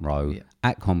front row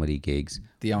at comedy gigs.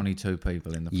 The only 2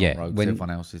 people in the front row, because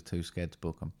everyone else is too scared to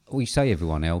book them. We say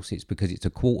everyone else, it's because it's a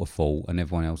quarter full and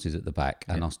everyone else is at the back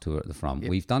and us 2 are at the front.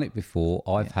 We've done it before.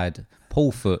 I've had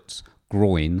Paul Foot's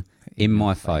groin in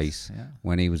my face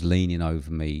when he was leaning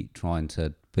over me trying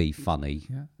to be funny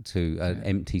to an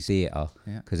empty theatre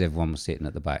because everyone was sitting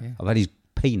at the back. I've had his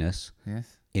penis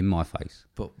in my face.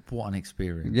 But what an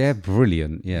experience. Yeah,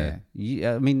 brilliant. Yeah.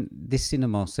 I mean, this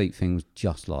cinema seat thing was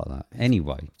just like that.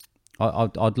 Anyway,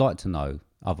 I'd like to know,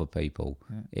 other people,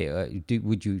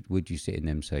 would you sit in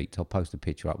them seats? I'll post a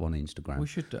picture up on Instagram. We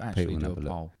should actually do a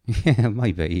poll. Yeah,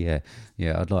 maybe.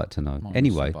 Yeah, I'd like to know.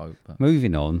 Anyway,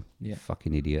 moving on.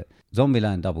 Fucking idiot.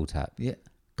 Zombieland Double Tap. Yeah.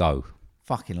 Go.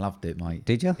 Fucking loved it, mate.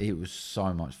 Did you? It was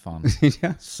so much fun. Did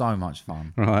you? So much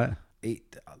fun. Right.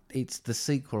 It's the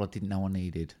sequel I didn't know I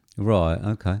needed. Right.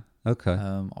 Okay.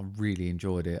 I really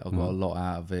enjoyed it. I got a lot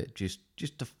out of it. Just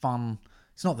the fun.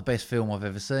 It's not the best film I've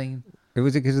ever seen.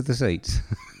 Was it because of the seats?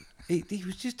 It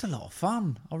was just a lot of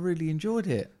fun. I really enjoyed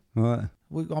it. Right.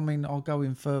 I mean, I'll go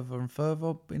in further and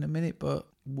further in a minute, but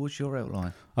what's your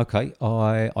outline? Okay,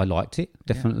 I liked it,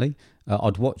 definitely.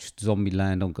 I'd watched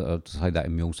Zombieland. I'm going to say that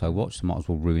in my also watch, so might as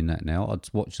well ruin that now. I'd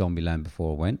watched Zombieland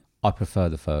before I went. I prefer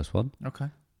the first one. Okay.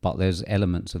 But there's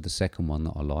elements of the second one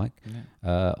that I like,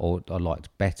 or I liked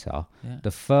better. Yeah.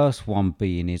 The first one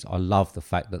being is I love the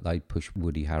fact that they pushed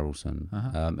Woody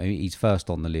Harrelson. He's first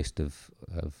on the list of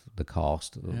the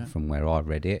cast from where I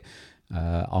read it.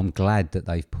 I'm glad that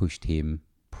they've pushed him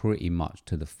pretty much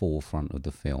to the forefront of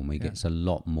the film. He gets a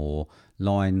lot more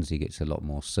lines, he gets a lot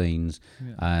more scenes,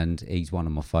 and he's one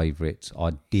of my favourites.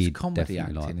 I did His comedy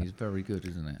definitely acting like is very good,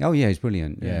 isn't it? Oh yeah, he's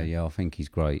brilliant. Yeah, I think he's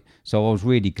great. So I was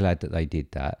really glad that they did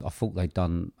that. I thought they'd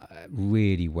done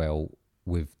really well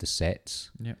with the sets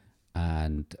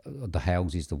and the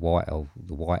houses, the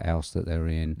White House that they're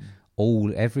in.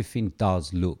 Everything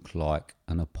does look like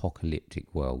an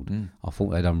apocalyptic world. I thought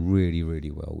they'd done really, really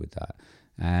well with that.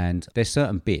 And there's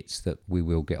certain bits that we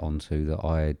will get onto that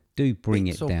I do bring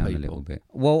it down a little bit.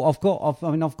 Well, I've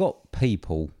got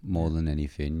people more than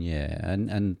anything,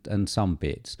 and some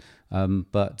bits.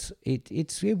 But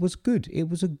it was good. It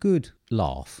was a good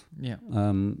laugh. Yeah.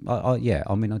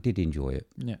 I did enjoy it.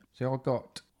 Yeah. So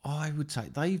I would say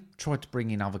they tried to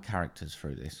bring in other characters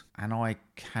through this, and I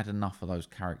had enough of those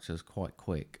characters quite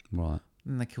quick. Right.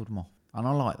 And they killed them off, and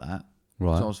I like that.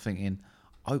 Right. So I was thinking,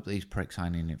 I hope these pricks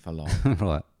ain't in it for long.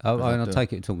 Right. And I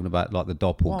take it talking about like the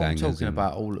doppelgangers. Well, I'm talking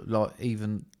about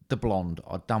even the blonde.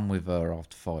 I'd done with her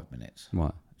after 5 minutes.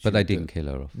 Right. But they didn't kill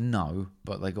her off. No,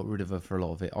 but they got rid of her for a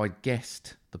lot of it. I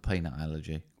guessed the peanut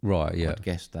allergy. Right. Yeah. I'd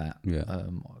guessed that. Yeah.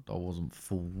 I wasn't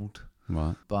fooled.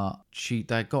 Right. But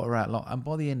they got her out a lot, and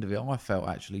by the end of it, I felt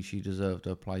actually she deserved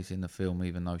her place in the film,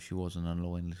 even though she was an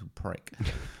annoying little prick.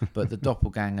 But the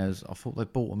doppelgangers, I thought they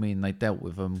brought them in, they dealt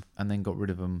with them, and then got rid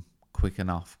of them quick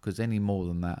enough, because any more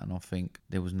than that, and I think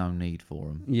there was no need for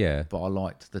them. Yeah. But I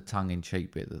liked the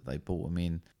tongue-in-cheek bit that they brought them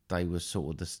in. They were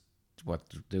sort of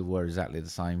they were exactly the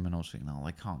same, and I was thinking, no,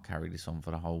 they can't carry this on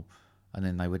for the whole, and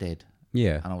then they were dead.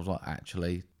 Yeah. And I was like,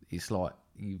 actually, it's like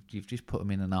you've just put them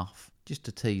in enough just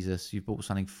to tease us. You've brought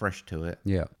something fresh to it.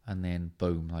 Yeah. And then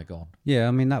boom, they're gone. Yeah,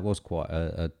 I mean, that was quite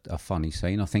a funny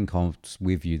scene. I think I was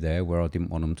with you there where I didn't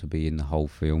want them to be in the whole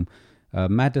film.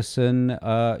 Madison,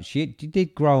 she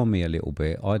did grow on me a little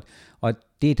bit. I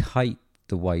did hate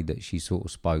the way that she sort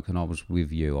of spoke, and I was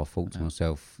with you. I thought to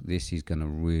myself, this is going to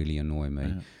really annoy me.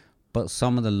 Yeah. But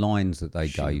some of the lines that they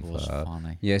gave her,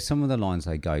 funny. Some of the lines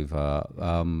they gave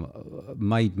her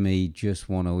made me just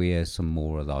want to hear some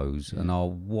more of those. And I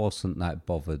wasn't that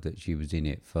bothered that she was in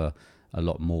it for a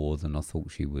lot more than I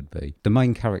thought she would be. The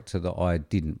main character that I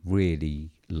didn't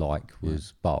really like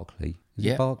was Barkley. Is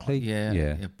it Barkley?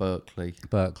 Yeah, Berkeley.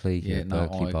 Berkeley,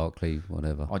 Barkley,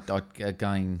 whatever.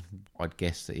 I'd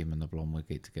guess that him and the blonde would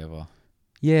get together.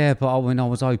 Yeah, but I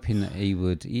was hoping that he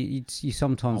would. You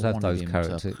sometimes have those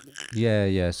characters.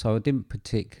 Yeah. So I didn't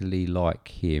particularly like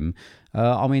him.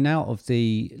 Out of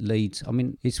the leads,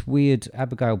 it's weird.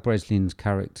 Abigail Breslin's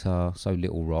character, so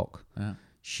Little Rock. Yeah.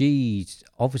 She's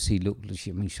obviously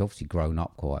she's obviously grown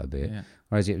up quite a bit. Yeah.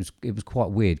 Whereas it was quite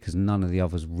weird because none of the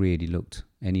others really looked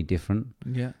any different.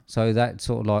 Yeah. So that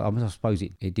sort of like, I suppose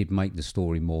it did make the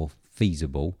story more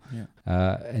feasible. Yeah.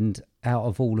 And out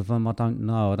of all of them, I don't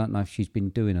know if she's been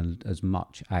doing as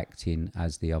much acting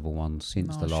as the other ones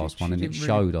since the last one, and it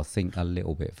showed, I think, a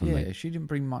little bit for me. Yeah, she didn't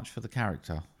bring much for the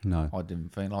character. No. I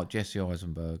didn't think, like Jesse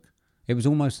Eisenberg. It was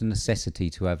almost a necessity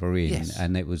to have her in,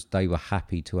 and they were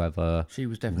happy to have her. She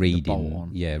was definitely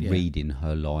reading, reading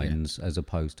her lines as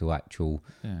opposed to actual,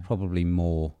 probably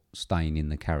more staying in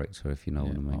the character, if you know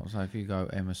what I mean. So if you go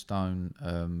Emma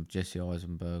Stone, Jesse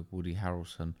Eisenberg, Woody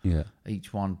Harrelson,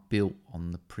 each one built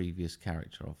on the previous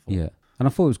character, I thought. Yeah, and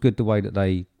I thought it was good the way that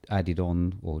they added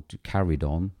on or carried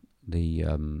on the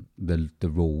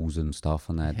rules and stuff,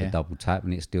 and they had the double tap,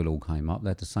 and it still all came up. They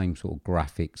had the same sort of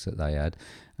graphics that they had,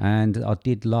 and I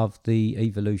did love the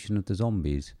evolution of the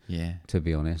zombies. Yeah, to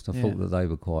be honest, I thought that they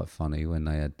were quite funny when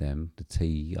they had them. The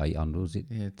T800, was it?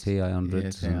 Yeah, T800. Yeah,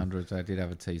 T800. They did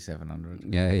have a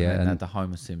T700. Yeah, yeah. And they had the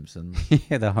Homer Simpsons.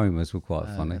 Yeah, the Homers were quite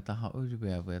funny. Who did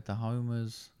we have? We had the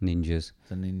Homers, Ninjas,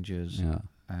 the Ninjas. Yeah.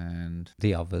 And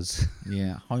the others.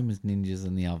 Yeah, Homer's Ninjas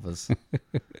and the others.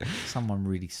 Someone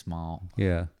really smart.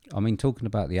 Yeah. Talking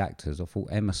about the actors, I thought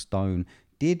Emma Stone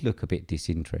did look a bit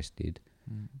disinterested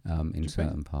in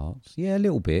certain parts. Yeah, a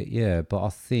little bit, yeah. But I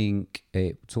think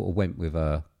it sort of went with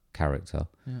her character.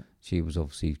 Yeah. She was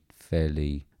obviously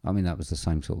fairly... that was the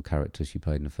same sort of character she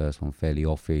played in the first one, fairly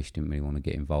offish, didn't really want to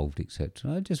get involved,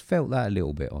 etc. I just felt that a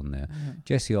little bit on there. Yeah.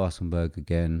 Jesse Eisenberg,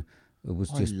 again... I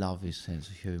love his sense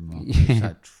of humour. It's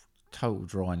that total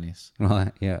dryness.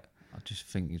 Right, yeah. I just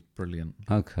think it's brilliant.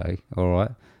 Okay, all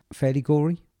right. Fairly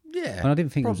gory? Yeah. And I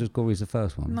didn't think it was as gory as the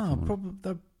first one.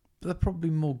 No, they're probably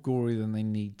more gory than they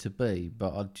need to be,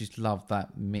 but I just love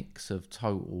that mix of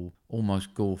total,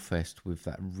 almost gore fest with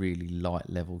that really light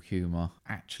level humour.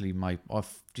 Actually,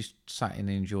 I've just sat in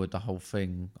and enjoyed the whole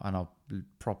thing, and I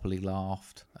properly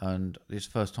laughed. And it's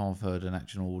the first time I've heard an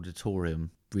actual auditorium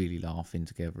really laughing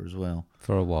together as well.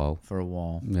 For a while.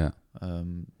 Yeah.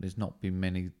 There's not been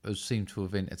many. It seemed to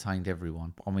have entertained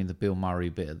everyone. I mean, the Bill Murray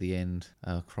bit at the end,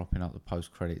 cropping up the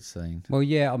post-credit scene. Well,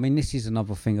 yeah, I mean, this is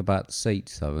another thing about the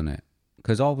seats, though, isn't it?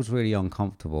 Because I was really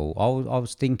uncomfortable. I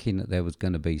was thinking that there was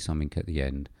going to be something at the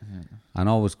end. Yeah. And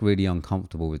I was really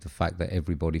uncomfortable with the fact that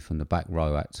everybody from the back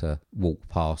row had to walk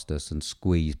past us and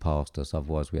squeeze past us.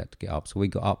 Otherwise, we had to get up. So we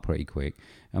got up pretty quick.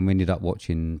 And we ended up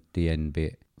watching the end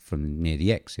bit from near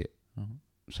the exit. Uh-huh.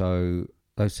 So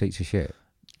those seats are shit.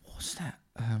 What's that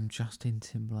Justin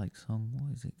Timberlake song?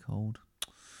 What is it called?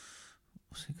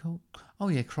 What's it called? Oh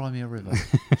yeah, Cry Me a River.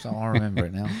 So I remember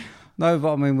it now. No,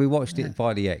 but I mean, we watched it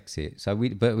by the exit. So we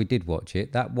did watch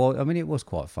it. That was, I mean, it was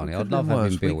quite funny. I'd love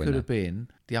having Bill in there. We could have been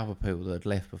the other people that had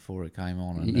left before it came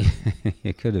on. And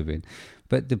it could have been.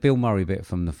 But the Bill Murray bit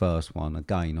from the first one,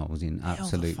 again, I was in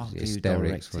absolute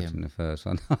hysterics watching the first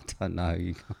one. I don't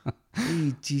know.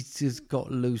 He's just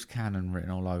got loose cannon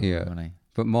written all over him, hasn't he?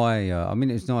 But I mean,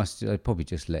 it's nice. They'd probably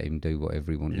just let him do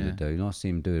whatever he wanted to do. Nice to see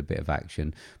him do a bit of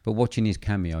action. But watching his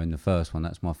cameo in the first one,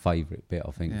 that's my favourite bit,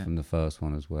 I think, from the first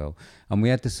one as well. And we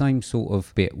had the same sort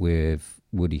of bit with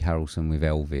Woody Harrelson with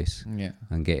Elvis,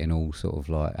 and getting all sort of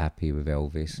like happy with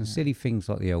Elvis, and silly things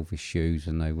like the Elvis shoes,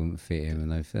 and they wouldn't fit him,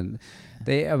 and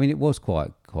I mean, it was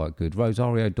quite good.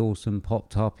 Rosario Dawson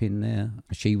popped up in there.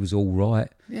 She was all right.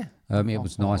 Yeah, it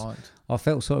was nice. I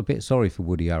felt sort of a bit sorry for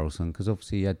Woody Harrelson because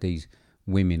obviously he had these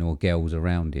women or girls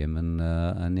around him,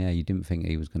 and you didn't think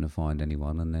he was going to find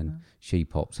anyone, and then she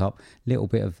pops up. Little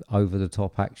bit of over the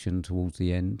top action towards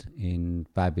the end in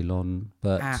Babylon,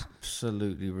 but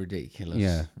absolutely ridiculous.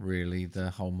 Yeah, really,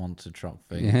 the whole monster truck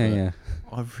thing. Yeah.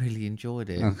 I really enjoyed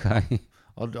it. Okay,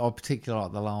 I particularly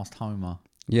like the last Homer.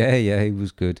 Yeah, he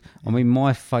was good. I mean,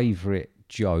 my favourite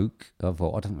joke, I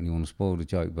thought, I don't really want to spoil the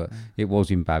joke, but it was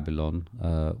in Babylon,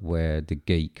 where the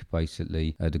geek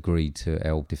basically had agreed to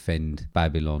help defend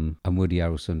Babylon, and Woody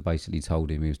Harrelson basically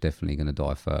told him he was definitely going to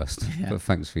die first, but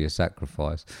thanks for your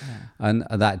sacrifice. And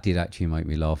that did actually make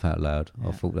me laugh out loud.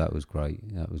 I thought that was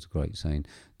great. That was a great scene.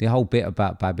 The whole bit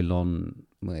about Babylon,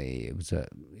 it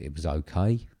was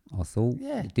okay. I thought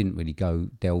it didn't really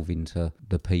delve into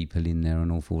the people in there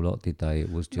an awful lot, did they? It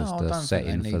was just a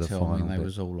setting for the final. I mean, they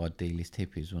was all idealist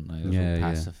hippies, weren't they? They was all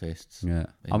pacifists. Yeah.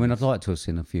 I mean, I'd like to have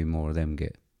seen a few more of them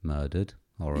get murdered.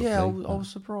 Horribly. Yeah, I was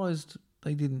surprised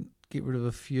they didn't get rid of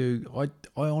a few. I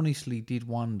honestly did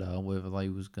wonder whether they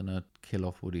was gonna kill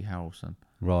off Woody Harrelson.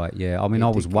 Right. Yeah. I mean, I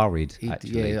was worried.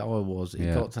 Actually, yeah, I was.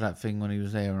 It got to that thing when he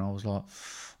was there, and I was like,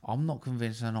 I'm not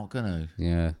convinced they're not going to.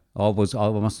 Yeah, I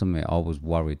must admit, I was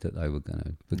worried that they were going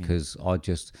to, because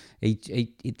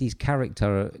his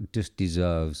character just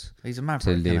deserves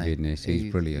to live in this.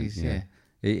 He's brilliant.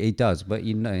 He does, but I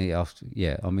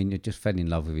mean, you just fell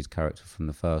in love with his character from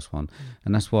the first one,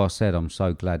 and that's why I said I'm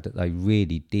so glad that they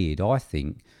really did. I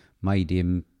think made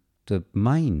him the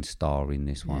main star in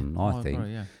this one. I think.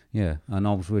 Agree, yeah, and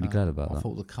I was really glad about that. I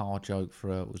thought the car joke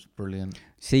for it was brilliant.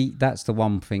 See, that's the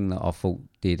one thing that I thought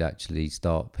did actually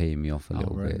start peeing me off a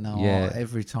little bit. No,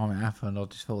 every time it happened, I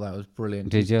just thought that was brilliant.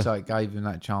 Did you? So it gave him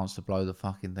that chance to blow the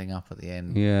fucking thing up at the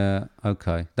end. Yeah,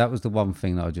 okay. That was the one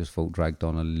thing that I just thought dragged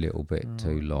on a little bit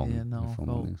too long. Yeah, no, I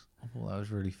thought that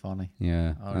was really funny.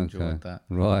 Yeah, I enjoyed that.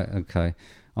 Right, okay.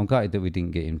 I'm gutted that we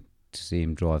didn't get him to see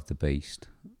him drive the Beast.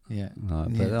 Yeah. Right,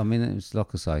 but I mean, it's like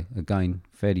I say, again,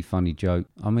 fairly funny joke.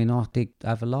 I mean, I did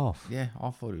have a laugh. Yeah, I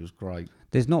thought it was great.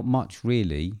 There's not much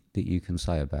really that you can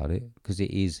say about it, because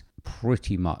it is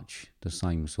pretty much the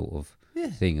same sort of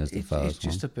thing as the first one. It's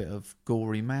just a bit of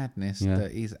gory madness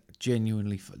that is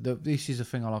genuinely... This is the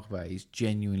thing I like about it. It's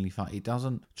genuinely funny. It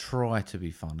doesn't try to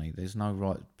be funny. There's no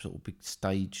sort of big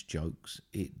stage jokes.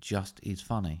 It just is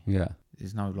funny. Yeah.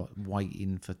 There's no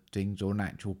waiting for things or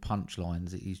natural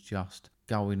punchlines. It is just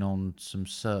going on some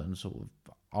certain sort of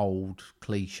old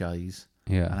cliches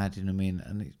and adding them in,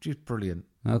 and it's just brilliant.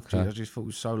 Okay. I just thought it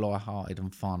was so light-hearted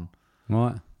and fun.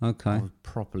 Right, okay. I was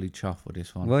properly chuffed with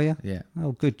this one. Were you? Yeah.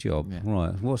 Oh, good job. Yeah.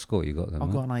 Right, what score you got then?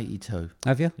 I've got an 82.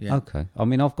 Have you? Yeah. Okay. I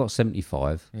mean, I've got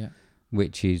 75. Yeah.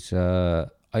 Which is...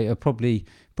 I'll probably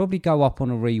go up on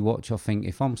a rewatch. I think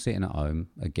if I'm sitting at home,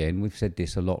 again, we've said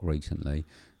this a lot recently,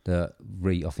 that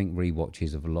I think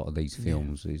rewatches of a lot of these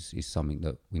films is something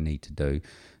that we need to do.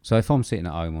 So if I'm sitting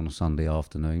at home on a Sunday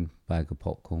afternoon, bag of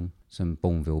popcorn, some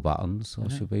Bourneville buttons, I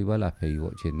should be well happy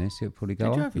watching this. It'll probably go.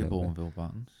 Did you up have your Bourneville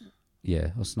buttons?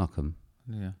 Yeah, I snuck them.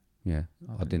 Yeah. Yeah,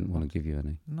 I didn't want to give you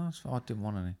any. No, I didn't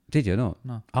want any. Did you not?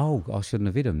 No. Oh, I shouldn't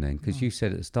have hid them then, because you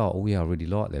said at the start, oh yeah, I really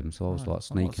like them, so I was like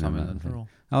sneaking them out.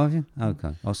 Oh, have you?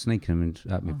 Okay. I was sneaking them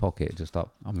out my pocket just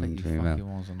up. I bet you fucking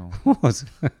was and all. I was.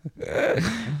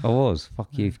 I was. Fuck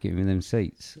you for giving me them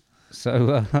seats.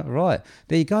 So, right.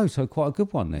 There you go. So quite a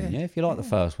good one then, yeah? If you like the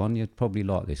first one, you'd probably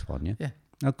like this one, yeah? Yeah.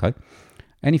 Okay.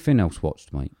 Anything else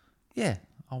watched, mate? Yeah,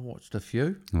 I watched a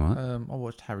few. All right. I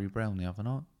watched Harry Brown the other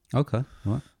night. Okay,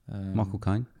 right. Michael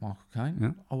Caine.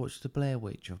 Yeah. I watched The Blair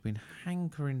Witch. I've been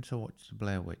hankering to watch The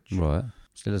Blair Witch. Right.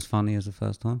 Still as funny as the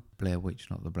first time? Blair Witch,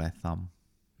 not The Blair Thumb.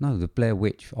 No, The Blair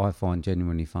Witch I find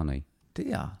genuinely funny. Do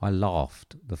ya? I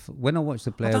laughed when I watched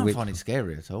The Blair Witch. I don't find it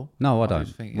scary at all. No, I don't.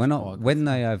 When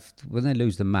they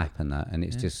lose the map and that, and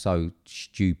it's just so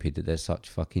stupid that they're such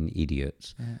fucking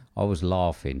idiots. Yeah. I was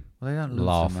laughing. Well, they don't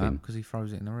lose the map because he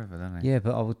throws it in the river, don't they? Yeah,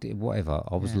 but I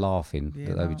was laughing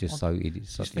that they were just so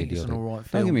idiots. Such idiotic. It's an all right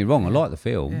film. Don't get me wrong, I like the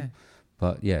film. Yeah.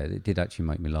 But yeah, it did actually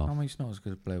make me laugh. I mean, it's not as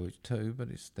good as Blair Witch 2, but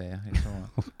it's there. It's all right.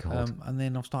 Oh, God. And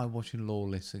then I've started watching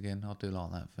Lawless again. I do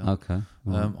like that film. Okay.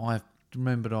 Right. I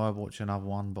remembered I watched another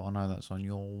one, but I know that's on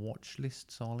your watch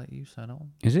list, so I'll let you say that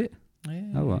one. Is it? Yeah.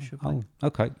 Oh, right.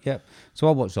 Okay. Yep. So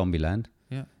I watched Zombieland.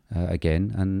 Yeah.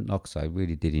 Again, and like I say,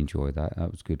 really did enjoy that. That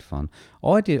was good fun.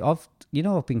 I've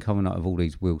been coming up with all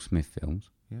these Will Smith films.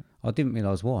 Yeah. I didn't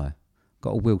realise why.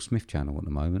 Got a Will Smith channel at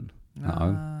the moment. At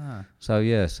home. So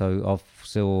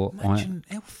Imagine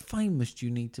how famous do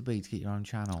you need to be to get your own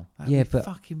channel? That'd be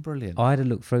fucking brilliant. I had a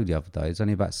look through the other day. There's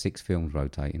only about 6 films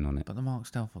rotating on it. But the Mark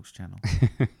Stelfox channel.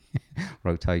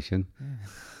 Rotation.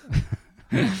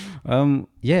 Yeah. I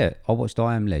watched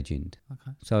I Am Legend.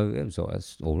 Okay. So it's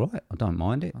all right. I don't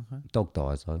mind it. Okay. Dog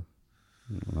dies though.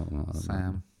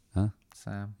 Sam. Huh?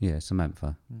 Sam. Yeah,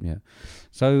 Samantha. Yeah.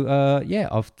 So I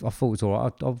thought it was all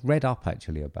right. I've read up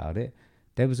actually about it.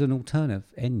 There was an alternative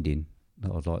ending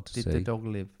that I'd like to see. Did the dog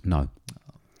live? No.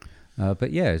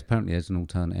 But yeah, apparently there's an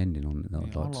alternate ending on it that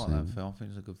I'd like to see. I like that film. I think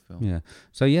it's a good film. Yeah.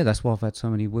 So yeah, that's why I've had so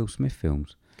many Will Smith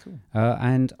films. Cool.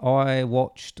 And I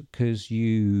watched, because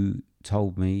you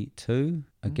told me to,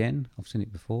 again, I've seen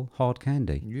it before, Hard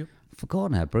Candy. Yep.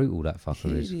 Forgotten how brutal that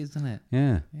fucker is. It is, isn't it?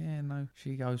 Yeah. Yeah, no,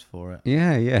 she goes for it.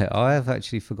 Yeah. I have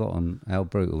actually forgotten how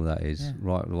brutal that is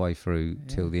right the way through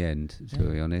till the end, to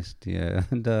be honest. Yeah.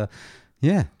 And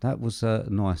yeah, that was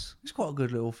nice. It's quite a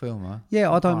good little film, huh?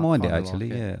 Yeah, I don't mind it actually.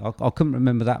 Like it. I couldn't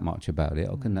remember that much about it.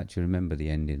 I couldn't actually remember the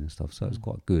ending and stuff, so it was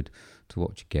quite good to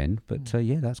watch again. But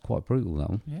yeah, that's quite brutal, that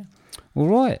one. Yeah. All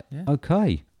right. Yeah.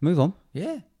 Okay. Move on.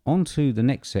 Yeah. On to the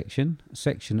next section, a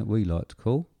section that we like to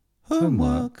call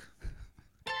Homework.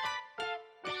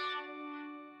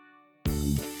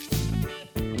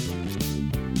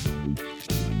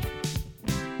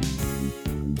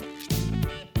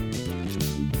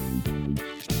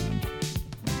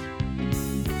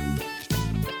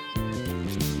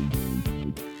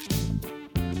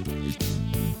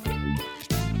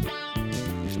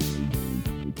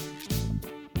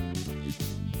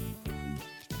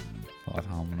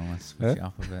 Switch it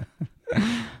up a bit.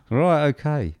 Right,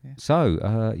 okay. Yeah.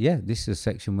 So, this is a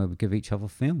section where we give each other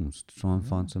films to try and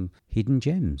find some hidden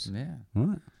gems. Yeah.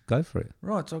 Right, go for it.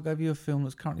 Right, so I'll give you a film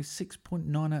that's currently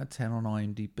 6.9 out of 10 on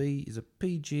IMDb. Is a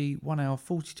PG, 1 hour,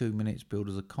 42 minutes, billed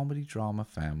as a comedy drama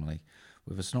family,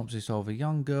 with a synopsis of a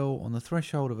young girl on the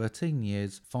threshold of her teen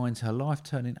years finds her life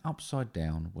turning upside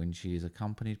down when she is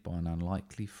accompanied by an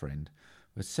unlikely friend.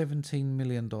 With a $17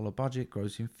 million budget,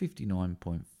 grossing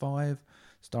 59.5,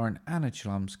 starring Anna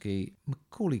Chlumsky,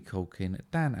 Macaulay Culkin,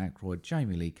 Dan Aykroyd,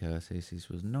 Jamie Lee Curtis. This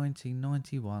was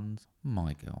 1991's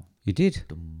My Girl. You did?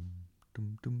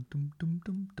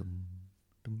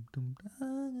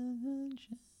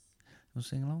 You'll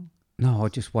sing along? No, I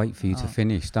just wait for you to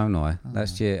finish, don't I?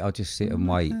 That's it. I just sit and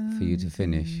wait for you to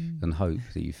finish and hope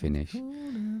that you finish.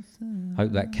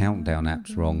 Hope that countdown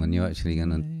app's wrong and you're actually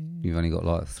you've only got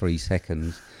like 3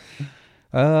 seconds.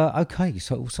 Okay,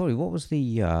 so sorry, what was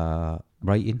the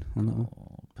rating on that one?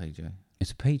 PG.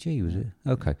 It's a PG, was it?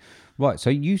 Okay. Right, so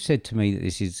you said to me that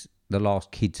this is the last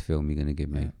kids film you're going to give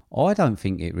me. Yeah. I don't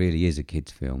think it really is a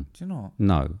kids film. Do you not?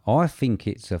 No, I think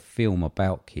it's a film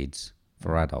about kids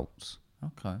for adults.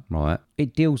 Okay. Right.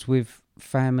 It deals with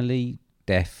family,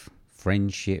 death,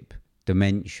 friendship,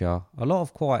 dementia, a lot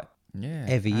of quite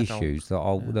heavy issues that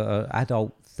are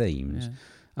adult themes. Yeah.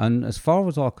 And as far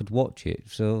as I could watch it,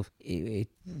 so it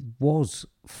was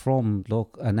from like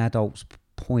an adult's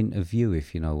point of view,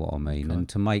 if you know what I mean, and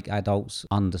to make adults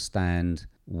understand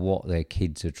what their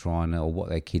kids are trying to, or what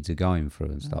their kids are going through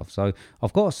and stuff. So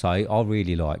I've got to say, I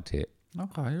really liked it.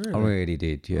 Okay, really? I really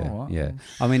did, yeah. Right, yeah.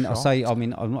 I'm not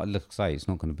going to say it's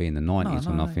not going to be in the 90s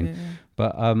or nothing, yeah.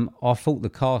 but I thought the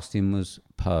casting was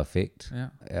perfect.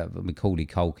 Yeah. Macaulay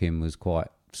Culkin was quite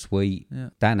sweet. Yeah.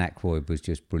 Dan Aykroyd was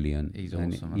just brilliant. He's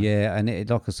and awesome.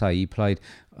 Like I say, he played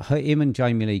him and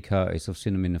Jamie Lee Curtis. I've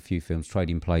seen them in a few films.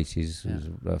 Trading Places is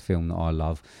a film that I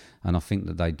love, and I think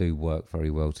that they do work very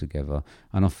well together.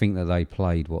 And I think that they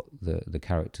played what the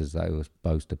characters they were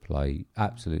supposed to play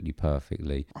absolutely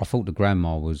perfectly. I thought the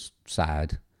grandma was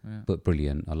sad. Yeah. But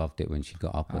brilliant. I loved it when she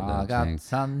got up at that thing.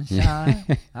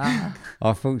 Sunshine.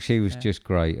 I thought she was just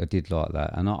great. I did like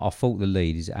that. And I thought the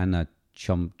lead is Anna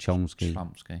Chomsky.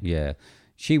 Yeah.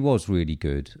 She was really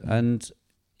good. And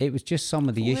it was just some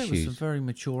of the issues. There was some very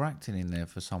mature acting in there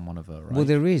for someone of her age. Well,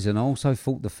 there is. And I also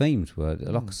thought the themes were,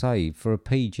 like I say, for a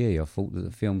PG, I thought that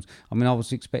the films... I mean, I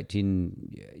was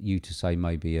expecting you to say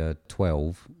maybe a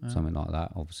 12, something like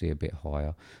that. Obviously a bit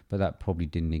higher. But that probably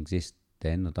didn't exist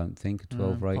then, I don't think, a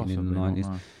 12 rating in the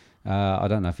 90s. I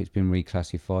don't know if it's been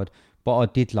reclassified, but I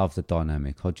did love the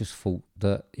dynamic. I just thought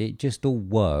that it just all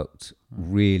worked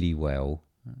really well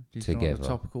together. Did you like the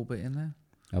topical bit in there?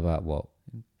 About what?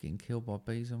 Getting killed by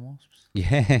bees and wasps?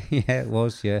 Yeah, it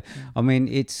was, yeah. I mean,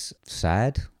 it's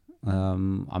sad. I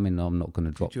mean, I'm not going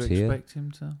to drop tear. Did you expect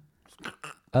him to?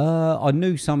 I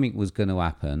knew something was going to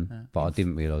happen, but I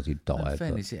didn't realise he'd died. In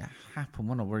fairness, it happened,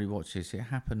 when I rewatched this, it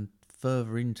happened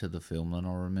further into the film than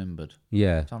I remembered.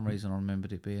 Yeah. For some reason I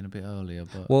remembered it being a bit earlier.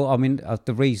 But well, I mean,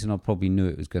 the reason I probably knew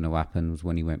it was going to happen was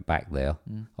when he went back there.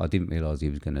 I didn't realise he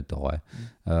was going to die.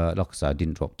 Like I say, I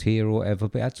didn't drop tear or whatever,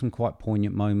 but it had some quite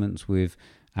poignant moments with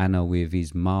Anna, with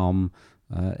his mum,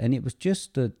 and it was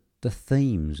just the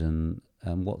themes and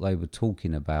what they were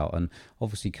talking about, and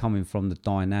obviously coming from the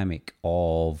dynamic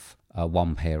of a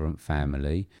one-parent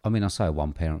family. I mean, I say a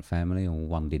one-parent family, or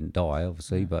one didn't die,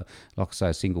 obviously, but like I say,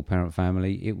 a single-parent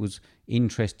family. It was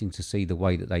interesting to see the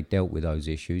way that they dealt with those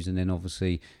issues, and then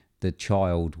obviously the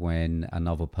child, when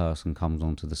another person comes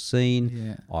onto the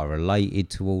scene, I related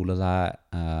to all of that,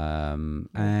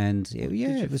 and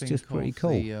it was just pretty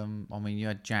cool. I mean, you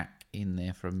had Jack in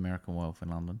there from American Wealth in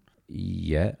London.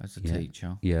 Yeah. As a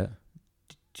teacher. Yeah.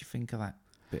 Did you think of that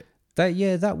bit?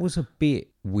 That was a bit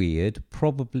weird.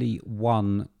 Probably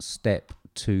one step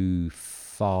too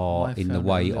far in the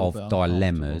way of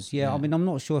dilemmas. Yeah, I mean, I'm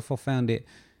not sure if I found it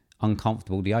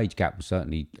uncomfortable. The age gap was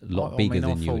certainly a lot bigger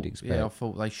than you would expect. Yeah, I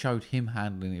thought they showed him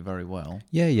handling it very well.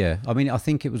 Yeah. I mean, I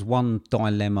think it was one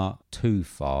dilemma too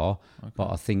far,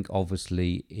 but I think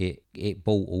obviously it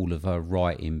brought all of her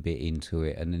writing bit into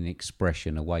it and an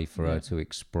expression, a way for her to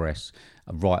express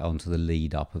right onto the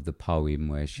lead up of the poem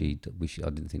where I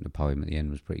didn't think the poem at the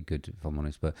end was pretty good, if I'm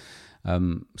honest, but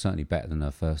certainly better than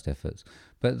her first efforts.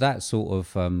 But that sort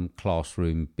of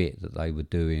classroom bit that they were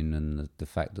doing, and the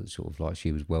fact that sort of like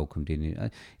she was welcomed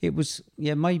in it was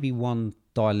maybe one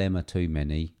dilemma too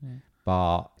many,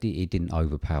 but it didn't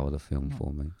overpower the film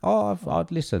for me.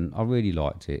 I'd listen. I really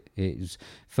liked it. It was,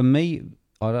 for me,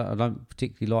 I don't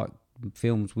particularly like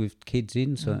films with kids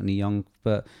in, certainly young,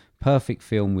 but perfect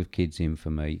film with kids in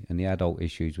for me, and the adult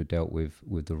issues were dealt with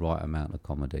the right amount of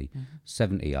comedy.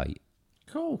 78.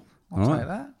 Cool. I'll take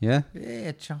that. Yeah?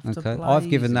 Yeah, chuffed to blazes. I've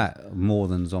given that more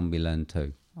than Zombieland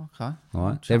 2. Okay. All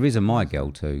right. There is a My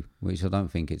Girl 2, which I don't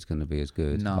think it's going to be as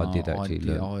good. No, I did actually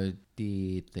look. I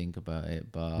did think about it,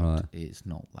 but it's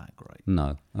not that great.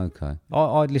 No. Okay.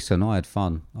 I listen, I had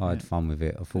fun. I had fun with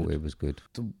it. I thought it was good.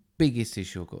 The biggest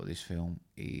issue I've got with this film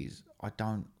is I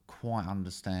don't quite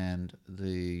understand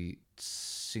the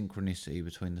synchronicity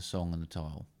between the song and the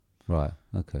title. Right,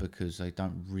 okay. Because they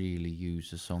don't really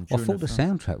use the song. I thought the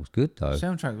soundtrack was good though. The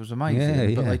soundtrack was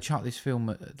amazing, but they chuck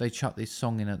this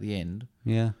song in at the end.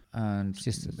 Yeah. And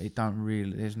it don't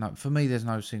really. For me, there's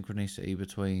no synchronicity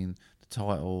between the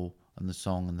title and the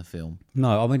song and the film.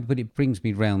 No, I mean, but it brings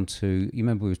me round to, you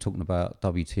remember we were talking about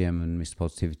WTM and Mr.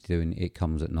 Positivity doing It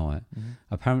Comes at Night.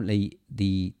 Apparently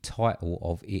the title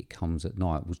of It Comes at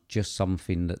Night was just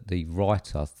something that the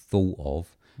writer thought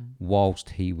of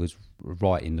whilst he was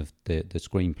writing the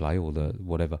screenplay or the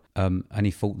whatever, and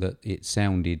he thought that it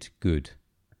sounded good.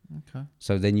 Okay.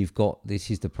 So then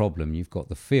this is the problem, you've got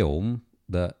the film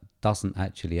that doesn't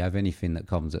actually have anything that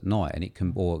comes at night, and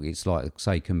it's like,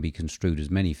 say, can be construed as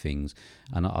many things.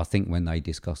 And I think when they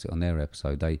discuss it on their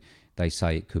episode, they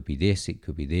say it could be this,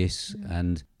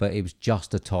 but it was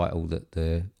just a title that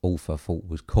the author thought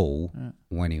was cool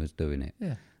when he was doing it.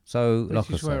 Yeah. So, This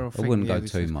like I is where said, I think, wouldn't yeah, go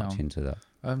this too has much come. into that.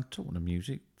 Talking of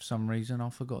music, for some reason I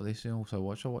forgot this. I also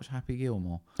watched Happy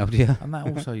Gilmore. Oh, yeah. And that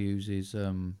also uses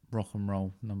Rock and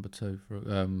Roll number 2 for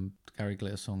Gary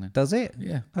Glitter song. Does it?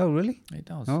 Yeah. Oh, really? It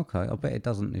does. Okay. I bet it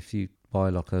doesn't if you buy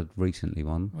like a recently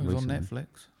one. Well, it was on Netflix.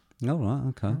 Oh, right.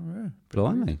 Okay. Oh, yeah.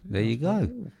 Blimey. There you go.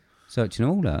 Searching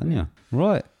all that, aren't you?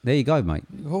 Right. There you go, mate.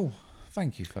 Oh,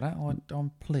 thank you for that.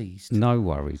 I'm pleased. No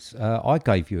worries. I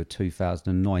gave you a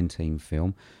 2019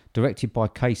 film directed by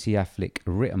Casey Affleck,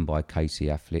 written by Casey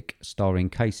Affleck, starring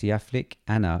Casey Affleck,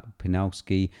 Anna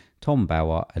Pinalski, Tom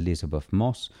Bauer, Elizabeth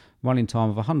Moss. Running time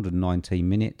of 119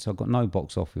 minutes. I've got no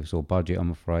box office or budget,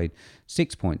 I'm afraid.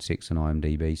 6.6 on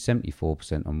IMDb,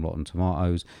 74% on Rotten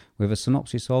Tomatoes. With a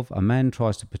synopsis of: a man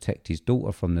tries to protect his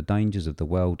daughter from the dangers of the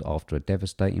world after a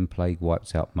devastating plague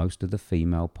wipes out most of the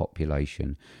female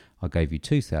population. I gave you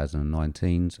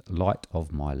 2019's Light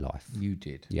of My Life. You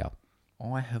did. Yeah.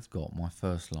 I have got my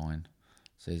first line.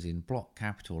 Says in block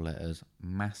capital letters,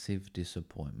 massive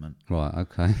disappointment. Right,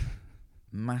 okay.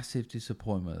 Massive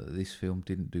disappointment that this film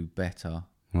didn't do better.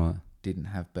 Right. Didn't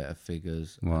have better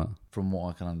figures. Right. From what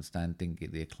I can understand, didn't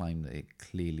get the acclaim that it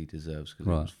clearly deserves because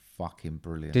Right. it was fucking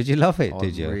brilliant. Did you love it, I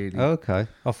did you? really- Okay.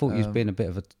 I thought you was being a bit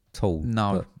of a tool.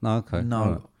 No. But, no, okay.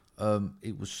 No. Right.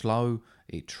 It was slow,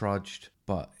 it trudged,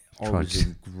 but I Trudged. was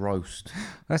engrossed.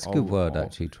 That's a good word,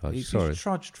 actually, trudge. It Sorry. just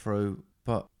trudged through,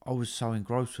 but I was so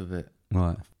engrossed with it.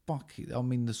 Right. Fuck it. I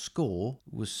mean, the score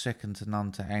was second to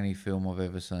none to any film I've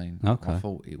ever seen. Okay. I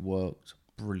thought it worked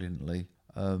brilliantly.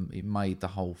 It made the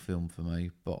whole film for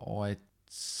me, but I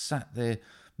sat there.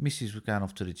 Mrs. was going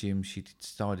off to the gym. She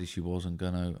decided she wasn't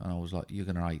going to, and I was like, you're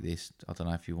going to hate this. I don't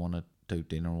know if you want to do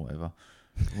dinner or whatever.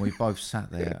 And we both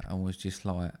sat there and was just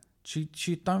like, she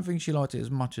don't think she liked it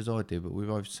as much as I did, but we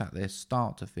both sat there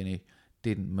start to finish,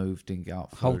 didn't move, didn't get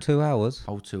up. Whole 2 hours?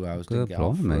 Whole 2 hours, Good didn't get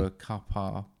up blimey. for a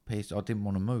cuppa, piss. I didn't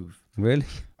want to move. Really?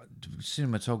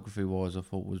 Cinematography wise, I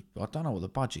thought I don't know what the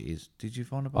budget is. Did you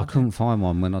find a I budget? couldn't find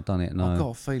one when I'd done it, no. I got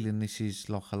a feeling this is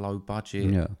like a low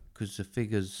budget. Yeah. Because the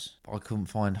figures, I couldn't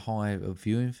find high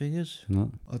viewing figures.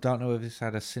 No. I don't know if this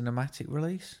had a cinematic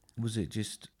release. Was it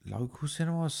just local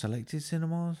cinemas, selected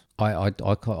cinemas? I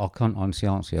can't honestly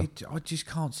answer you. I just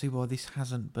can't see why this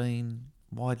hasn't been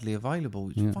widely available.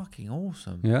 It's fucking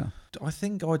awesome. Yeah. I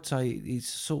think I'd say it's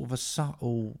sort of a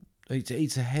subtle...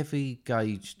 It's a heavy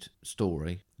gauged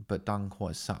story, but done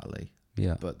quite subtly.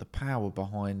 Yeah. But the power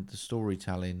behind the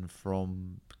storytelling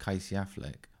from Casey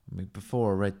Affleck. I mean,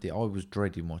 before I read it, I was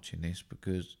dreading watching this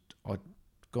because I'd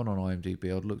gone on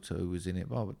IMDb, I'd looked at who was in it,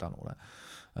 but I'd done all that.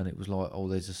 And it was like, oh,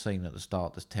 there's a scene at the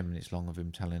start that's 10 minutes long of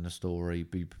him telling a story,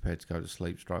 be prepared to go to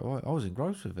sleep straight away. I was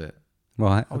engrossed with it.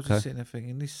 Right, I was just sitting there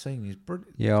thinking, this scene is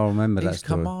brilliant. Yeah, I remember that He's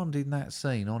story. commanding that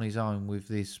scene on his own with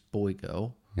this boy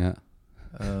girl. Yeah.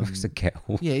 It's a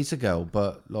girl. Yeah, it's a girl,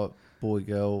 but like boy,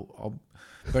 girl.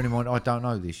 Bear in mind, I don't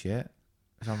know this yet.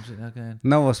 So I'm sitting there going...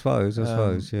 No, I suppose,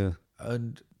 yeah.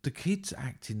 And the kid's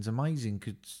acting's amazing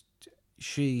because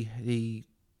she's a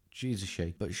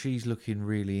she, but she's looking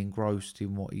really engrossed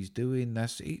in what he's doing.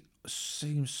 It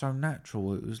seems so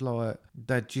natural. It was like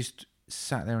they'd just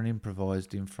sat there and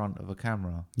improvised in front of a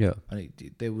camera. Yeah. And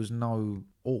there was no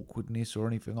awkwardness or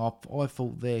anything. I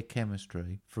thought their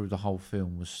chemistry through the whole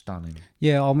film was stunning.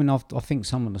 Yeah, I mean, I think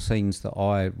some of the scenes that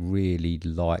I really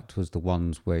liked was the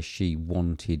ones where she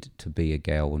wanted to be a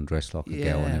girl and dress like a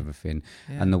girl and everything.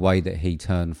 Yeah. And the way that he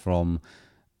turned from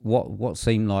what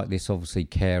seemed like this obviously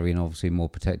caring, obviously more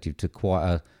protective, to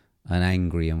quite an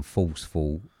angry and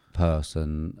forceful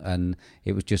person. And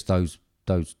it was just those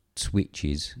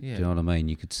switches. Yeah. Do you know what I mean?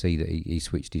 You could see that he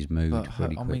switched his mood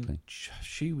really quickly. I mean,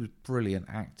 she was brilliant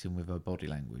acting with her body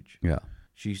language. Yeah.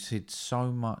 She said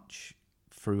so much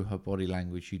through her body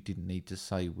language she didn't need to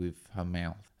say with her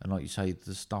mouth. And like you say,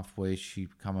 the stuff where she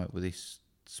come out with this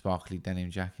sparkly denim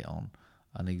jacket on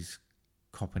and he's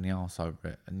copping the arse over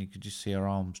it and you could just see her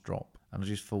arms drop. And I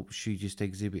just thought she just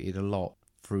exhibited a lot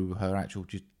through her actual,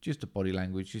 just the body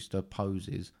language, just her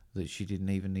poses, that she didn't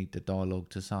even need the dialogue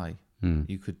to say.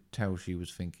 You could tell she was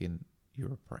thinking,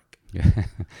 you're a prick.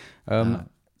 Yeah.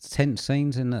 Tense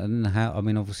scenes in the house. I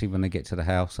mean, obviously, when they get to the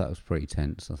house, that was pretty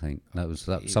tense, I think.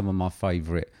 Some of my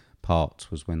favourite parts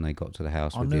was when they got to the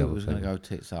house with the other I knew it was going to people. go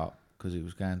tits up because it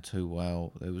was going too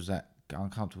well. There was that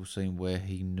uncomfortable scene where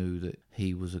he knew that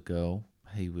he was a girl.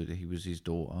 He was his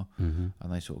daughter, and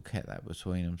they sort of kept that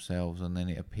between themselves. And then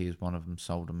it appears one of them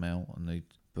sold them out,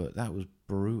 but that was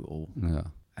brutal. Yeah.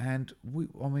 And me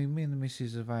and the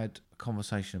missus have had a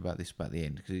conversation about this about the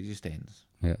end because it just ends.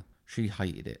 Yeah. She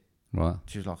hated it. Right.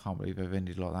 She was like, I can't believe they've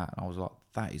ended like that. And I was like,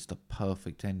 that is the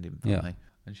perfect ending for me.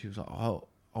 And she was like, oh,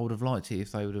 I would have liked it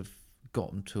if they would have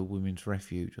got them to a women's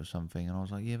refuge or something. And I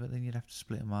was like, yeah, but then you'd have to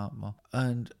split them up.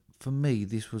 And for me,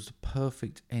 this was the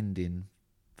perfect ending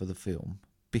for the film,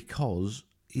 because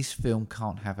this film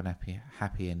can't have an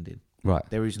happy ending. Right.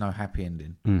 There is no happy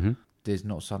ending. Mm-hmm. There's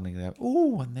not suddenly there,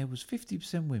 and there was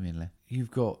 50% women left. You've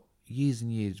got years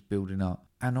and years building up.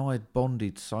 And I had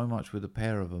bonded so much with a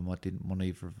pair of them, I didn't want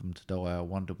either of them to die. I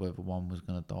wondered whether one was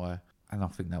going to die. And I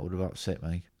think that would have upset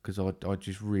me, because I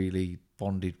just really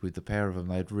bonded with the pair of them.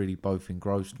 They'd really both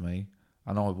engrossed me,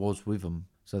 and I was with them.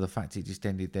 So the fact it just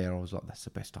ended there, I was like, that's the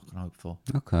best I can hope for.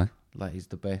 Okay. That is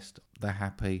the best. They're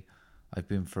happy. They've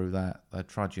been through that. They're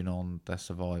trudging on. They're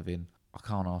surviving. I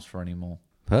can't ask for any more.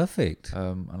 Perfect.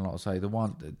 And like I say,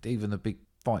 even the big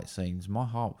fight scenes, my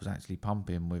heart was actually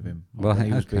pumping with him. Right, when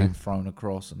he was being thrown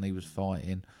across and he was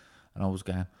fighting, and I was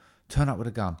going, turn up with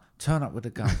a gun, turn up with a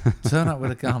gun, turn up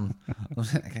with a gun. I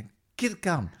was like, get the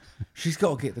gun. She's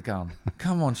got to get the gun.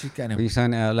 Come on, she's getting him. Were you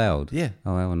saying it out loud? Yeah.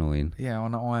 Oh, how annoying. Yeah,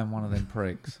 I am one of them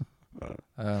pricks.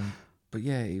 But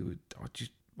yeah,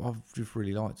 I've just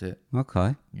really liked it.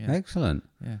 Okay. Yeah. Excellent.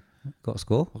 Yeah. Got a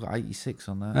score? I got 86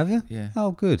 on that. Have you? Yeah. Oh,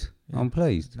 good. Yeah. I'm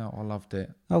pleased. No, I loved it.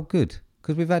 Oh, good.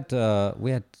 Because we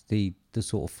had the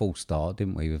sort of false start,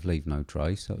 didn't we, with Leave No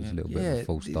Trace? That was a little bit of a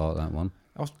false start, that one.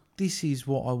 This is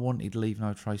what I wanted Leave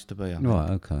No Trace to be. I think. Right,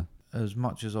 okay. As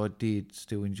much as I did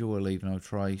still enjoy Leave No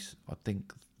Trace, I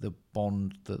think the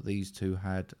bond that these two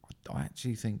had, I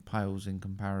actually think pales in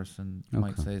comparison,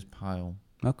 makes theirs pale.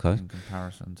 Okay. In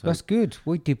comparison to... That's good.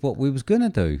 We did what we was going to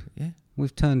do. Yeah.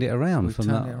 We've turned it around from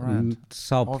that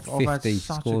sub I've 50 had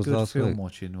such scores a good last film week.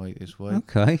 watching week this week.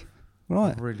 Okay.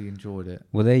 Right. I've really enjoyed it.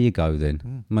 Well, there you go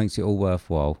then. Makes it all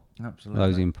worthwhile. Absolutely.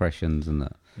 Those impressions and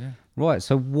that. Yeah. Right,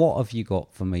 so what have you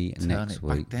got for me Turn next it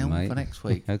week, back down mate? for next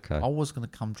week. Okay. I was going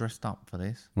to come dressed up for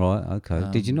this. Right, okay.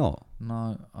 Did you not?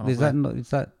 No. Is that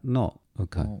not?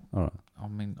 Okay. Well, all right. I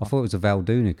mean... I thought it was a Val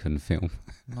Doonican film.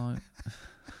 No.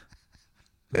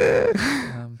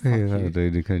 Val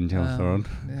Doonican jumper on.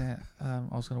 Yeah.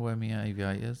 I was going to wear my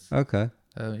aviators. Okay.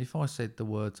 If I said the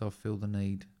words, I feel the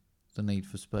need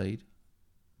for speed,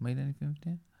 mean anything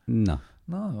to you? No.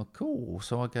 No, cool.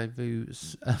 So I gave you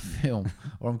a film,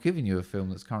 or I'm giving you a film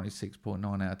that's currently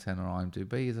 6.9 out of 10 on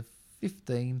IMDb. It's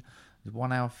a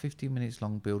 1 hour, 50 minutes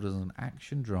long, billed as an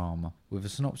action drama with a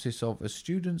synopsis of: as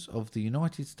students of the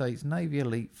United States Navy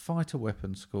Elite Fighter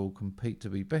Weapons School compete to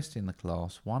be best in the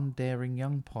class, one daring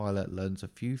young pilot learns a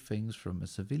few things from a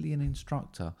civilian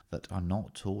instructor that are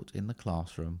not taught in the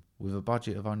classroom. With a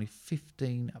budget of only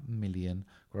 $15 million,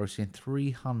 grossing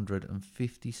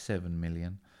 $357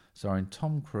 million, starring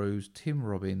Tom Cruise, Tim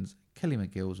Robbins, Kelly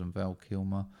McGillis and Val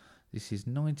Kilmer, this is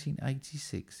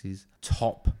 1986's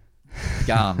Top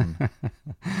Gun.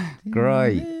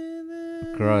 Great.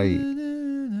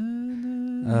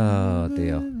 Oh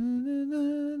dear.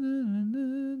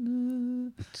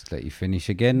 Just let you finish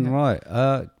again. Right.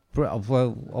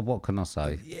 Well, what can I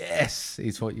say? Yes,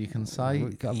 is what you can say.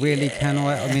 Really, can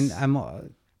I? I mean, I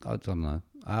don't know.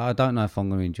 I don't know if I'm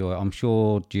going to enjoy it. I'm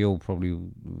sure Jill probably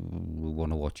will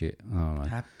want to watch it. All right.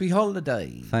 Happy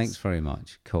holidays. Thanks very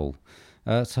much. Cool.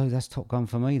 So that's Top Gun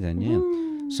for me then, yeah.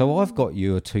 So I've got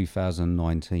you a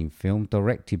 2019 film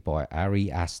directed by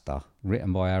Ari Aster,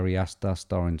 written by Ari Aster,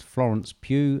 starring Florence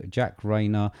Pugh, Jack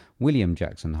Rayner, William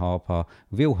Jackson Harper,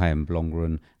 Wilhelm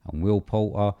Blomgren and Will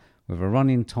Poulter, with a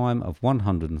running time of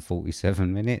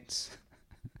 147 minutes.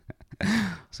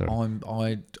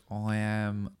 Sorry. I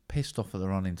am pissed off at the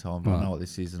running time, but I know what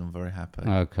this is and I'm very happy.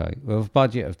 Okay. Well, with a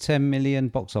budget of 10 million,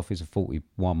 box office of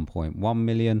 41.1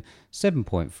 million,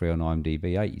 7.3 on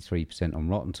IMDb, 83% on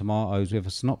Rotten Tomatoes, with a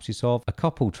synopsis of: a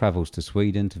couple travels to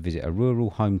Sweden to visit a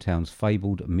rural hometown's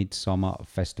fabled midsummer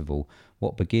festival.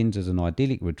 What begins as an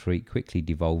idyllic retreat quickly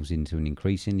devolves into an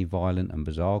increasingly violent and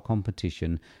bizarre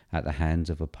competition at the hands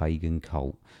of a pagan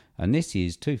cult. And this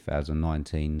is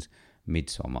 2019's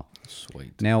Midsommar.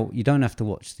 Sweet. Now, you don't have to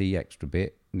watch the extra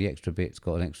bit. The extra bit's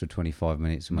got an extra 25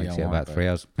 minutes and makes it about 3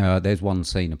 hours. There's one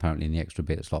scene apparently in the extra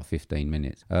bit that's like 15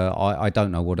 minutes. I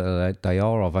don't know what they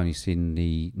are. I've only seen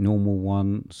the normal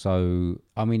one. So,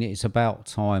 I mean, it's about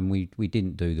time. We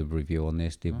didn't do the review on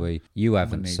this, did we? You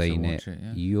haven't seen it.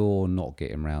 Yeah. You're not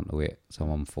getting round to it, so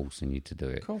I'm forcing you to do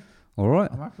it. Cool. All right.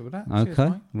 I'm happy with that. Okay.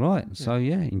 Cheers, right. Thank so,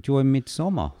 yeah, enjoy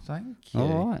Midsommar. Thank you.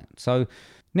 All right. So,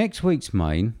 next week's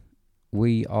main,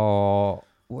 we're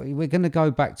going to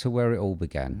go back to where it all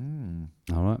began.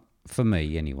 All right. For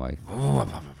me, anyway.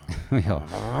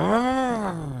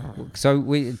 So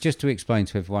we just to explain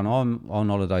to everyone, I'm on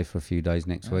holiday for a few days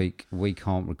next week. We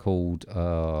can't record.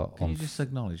 Can you just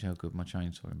acknowledge how good my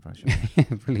chainsaw impression is? Yeah,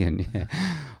 brilliant. Yeah.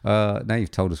 Now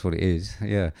you've told us what it is.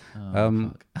 Yeah.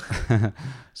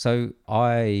 So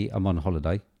I am on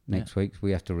holiday next week.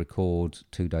 We have to record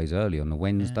 2 days early on the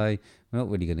Wednesday. We're not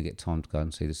really going to get time to go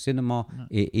and see the cinema. No.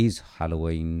 It is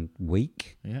Halloween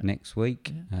week next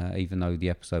week, even though the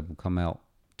episode will come out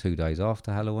 2 days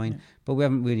after Halloween. But we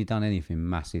haven't really done anything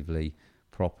massively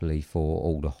properly for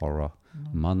all the horror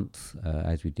month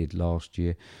as we did last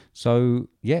year. So,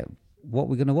 yeah, what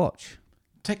we're going to watch?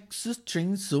 Texas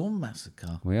Chainsaw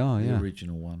Massacre. We are, the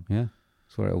original one. Yeah.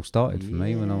 That's where it all started for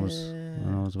me when I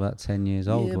was about 10 years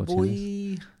old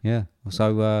watching this. Yeah.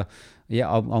 So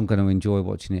I'm going to enjoy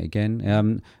watching it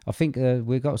again. I think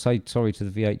we've got to say sorry to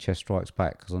the VHS Strikes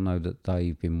Back because I know that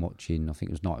they've been watching. I think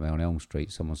it was Nightmare on Elm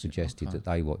Street. Someone suggested that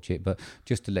they watch it, but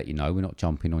just to let you know, we're not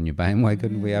jumping on your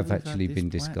bandwagon. We have actually been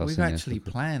discussing. We've actually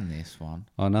planned this one.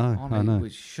 I know.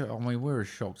 We're as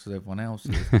shocked as everyone else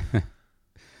is.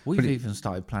 We've even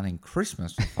started planning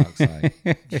Christmas, for fuck's sake.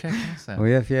 Check this out.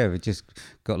 We have, we just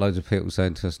got loads of people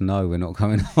saying to us, no, we're not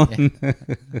coming on.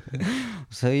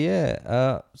 So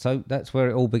that's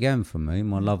where it all began for me,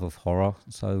 my love of horror.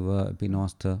 So it'd be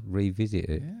nice to revisit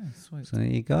it. Yeah, sweet. So there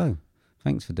you go.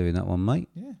 Thanks for doing that one, mate.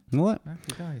 Yeah. All right.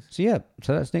 Happy days.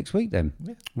 So that's next week then.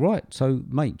 Yeah. Right. So,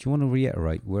 mate, do you want to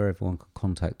reiterate where everyone can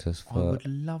contact us for everything?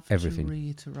 I would love to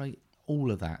reiterate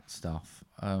all of that stuff.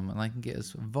 And they can get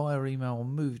us via email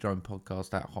on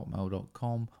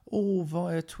moviedronepodcast@hotmail.com or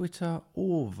via Twitter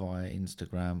or via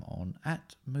Instagram on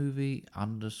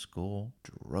 @movie_drone.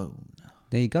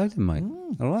 There you go then, mate.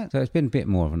 All right. So it's been a bit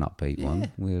more of an upbeat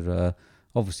one. We're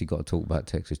obviously got to talk about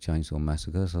Texas Chainsaw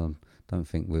Massacre, so I don't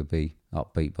think we'll be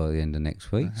upbeat by the end of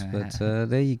next week. But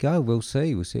there you go. We'll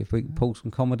see. We'll see if we can pull some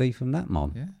comedy from that,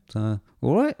 Mom. Yeah. So,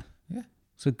 all right. Yeah.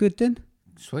 So good then?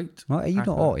 Sweet. Right, are you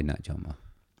not hot in that jumper?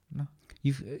 No.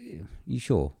 You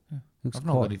sure? Yeah. I've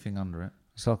not got anything under it.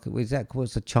 It's like,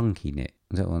 what's a chunky knit?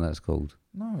 Is that what that's called?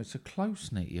 No, it's a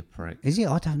close knit, you prick. Is it?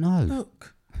 I don't know.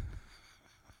 Look.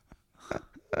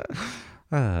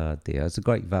 Ah, dear. It's a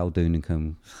great Val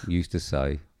Doonicum used to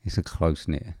say. It's a close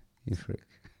knit, you prick.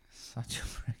 Such a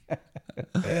prick.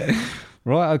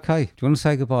 Right, okay. Do you want to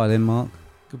say goodbye then, Mark?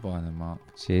 Goodbye then, Mark.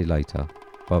 See you later.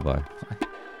 Bye-bye.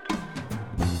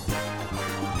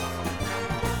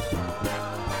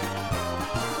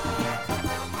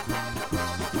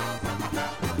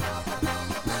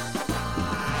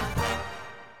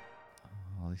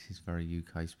 This is very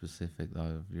UK specific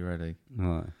though. You ready?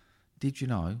 Right. Did you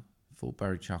know, before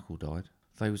Barry Chuckle died,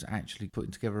 they was actually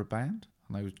putting together a band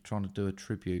and they was trying to do a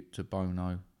tribute to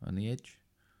Bono and The Edge.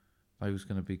 They was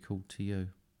going to be called To You.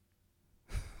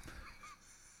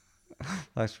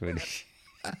 That's really...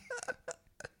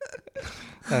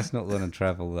 That's not going to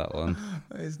travel, that one.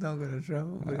 It's not going to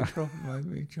travel, but it made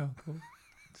me chuckle.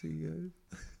 To You.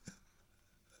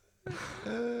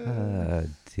 Oh,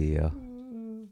 dear.